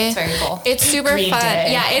Day. It's very cool. It's super Green fun.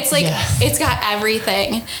 Day. Yeah, it's like, it's got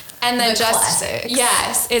everything. And then The classics.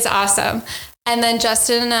 yes, it's awesome. And then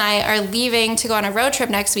Justin and I are leaving to go on a road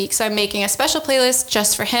trip next week. So I'm making a special playlist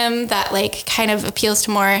just for him that like kind of appeals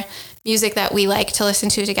to more music that we like to listen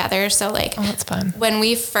to together. So like, Oh, that's fun. when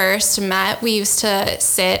we first met, we used to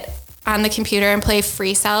sit on the computer and play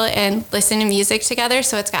Free Cell and listen to music together.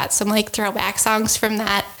 So it's got some like throwback songs from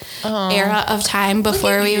that era of time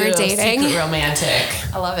before we were dating. Super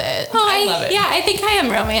romantic. I love it. Oh, I love it. Yeah, I think I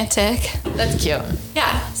am romantic. That's cute.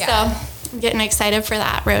 Yeah. So I'm getting excited for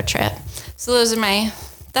that road trip. So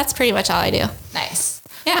that's pretty much all I do. Nice.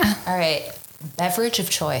 Yeah. All right. Beverage of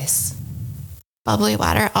choice. Bubbly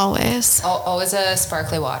water always. Oh, always a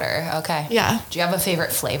sparkly water. Okay. Yeah. Do you have a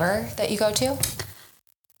favorite flavor that you go to?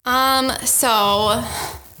 So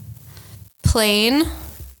plain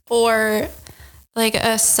or like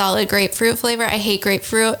a solid grapefruit flavor. I hate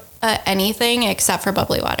grapefruit, anything except for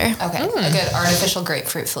bubbly water. Okay. A good artificial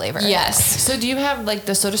grapefruit flavor. Yes. So do you have like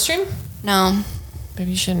the Soda Stream? No,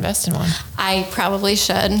 Maybe you should invest in one. I probably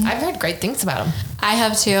should. I've heard great things about them. I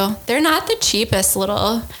have too. They're not the cheapest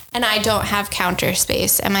little, and I don't have counter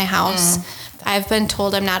space at my house. I've been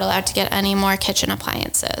told I'm not allowed to get any more kitchen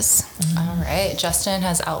appliances. All right. Justin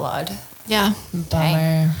has outlawed. Yeah.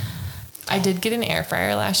 Bummer. I did get an air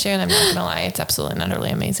fryer last year, and I'm not gonna lie, it's absolutely and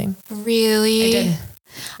utterly amazing. Really? I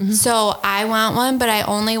did. So I want one, but I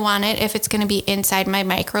only want it if it's going to be inside my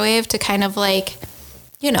microwave to kind of like,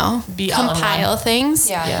 you know, Be all in compile one. things.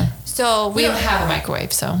 Yeah. So We don't have a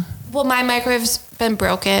microwave, so. well, my microwave's been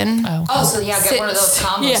broken. Oh, so yeah, get one of those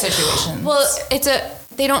combo Yeah. situations. Well,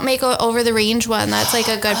 they don't make a over the range one that's like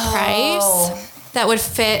a good price that would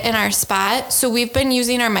fit in our spot. So we've been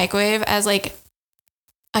using our microwave as like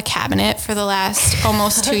a cabinet for the last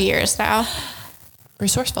almost 2 years now.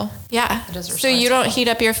 Resourceful. Yeah. It is So you don't heat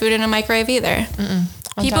up your food in a microwave either.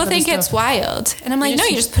 On People top of the think it's stove. wild. And I'm like, no,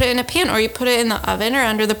 you just put it in a pan or you put it in the oven or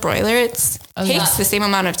under the broiler. It takes the same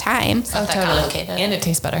amount of time. Oh, that totally. complicated. And it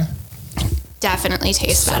tastes better. Definitely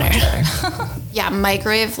tastes So better. much better. Yeah,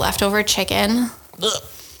 microwave leftover chicken.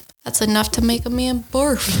 That's enough to make a man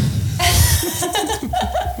barf.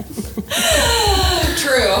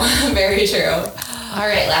 True. Very true. All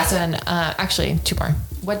right, last one. Actually, two more.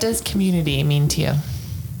 What does community mean to you?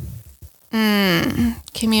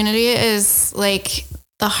 Community is like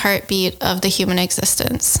the heartbeat of the human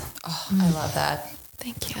existence. Oh, I love that.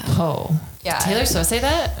 Thank you. Oh. Yeah. Taylor Swift say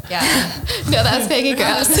that? Yeah. No, that's Megan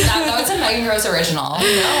Gross. that was a Megan Gross original.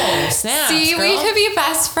 Oh, snap. See, we could be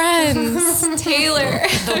best friends. Taylor,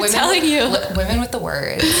 I'm telling you. Women with the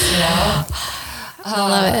words, you know? I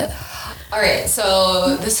love it. All right,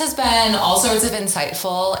 so this has been all sorts of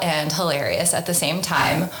insightful and hilarious at the same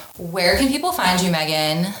time. Where can people find you,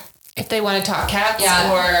 Megan? If they want to talk cats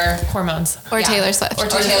Yeah. or hormones. Or Taylor Swift. Or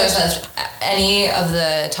Taylor Swift. Any of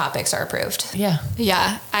the topics are approved. Yeah.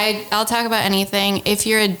 Yeah, I'll talk about anything. If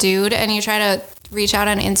you're a dude and you try to reach out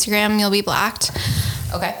on Instagram, you'll be blocked.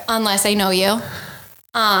 Okay. Unless I know you.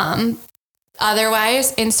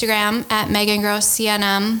 Otherwise, Instagram at Megan Gross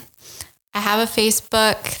CNM. I have a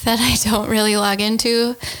Facebook that I don't really log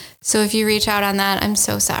into. So if you reach out on that, I'm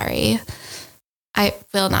so sorry. I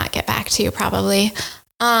will not get back to you probably.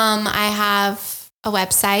 I have a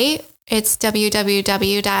website. It's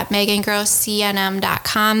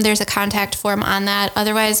www.megangrosscnm.com. There's a contact form on that.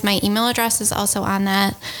 Otherwise, my email address is also on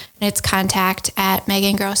that. And it's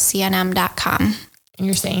contact@megangrosscnm.com. And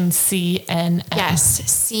you're saying CNM. Yes,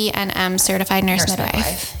 CNM, Certified Nurse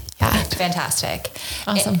Midwife. Yeah. Fantastic.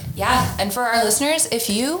 Awesome. Yeah. And for our listeners,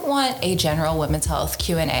 if you want a general women's health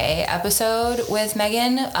Q&A episode with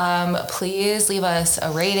Megan, please leave us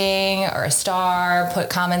a rating or a star,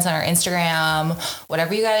 put comments on our Instagram,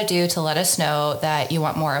 whatever you got to do to let us know that you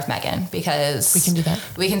want more of Megan, because We can do that.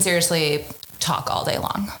 We can seriously talk all day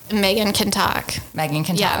long. Megan can talk. Megan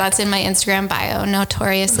can Yeah, talk. that's in my Instagram bio.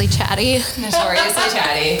 Notoriously chatty. Notoriously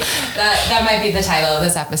chatty. That might be the title of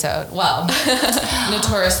this episode. Well,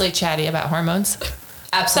 Notoriously chatty about hormones.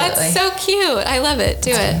 absolutely. That's so cute. I love it.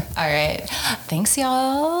 Do it. All right. Thanks,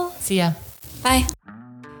 y'all. See ya. Bye.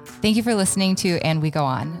 Thank you for listening to And We Go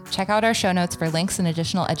On. Check out our show notes for links and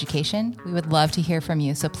additional education. We would love to hear from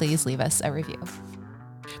you, so please leave us a review.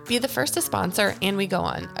 Be the first to sponsor And We Go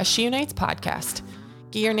On, a She Unites podcast.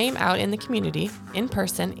 Get your name out in the community, in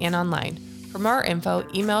person and online. For more info,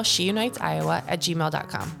 email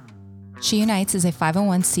sheunitesiowa@gmail.com. She Unites is a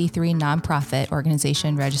 501c3 nonprofit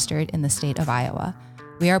organization registered in the state of Iowa.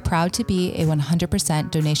 We are proud to be a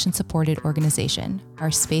 100% donation-supported organization.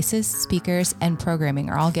 Our spaces, speakers, and programming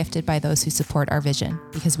are all gifted by those who support our vision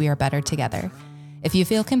because we are better together. If you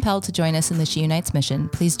feel compelled to join us in the She Unites mission,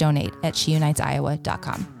 please donate at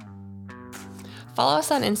sheunitesiowa.com. Follow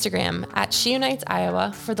us on Instagram at She Unites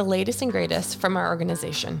Iowa for the latest and greatest from our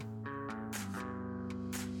organization.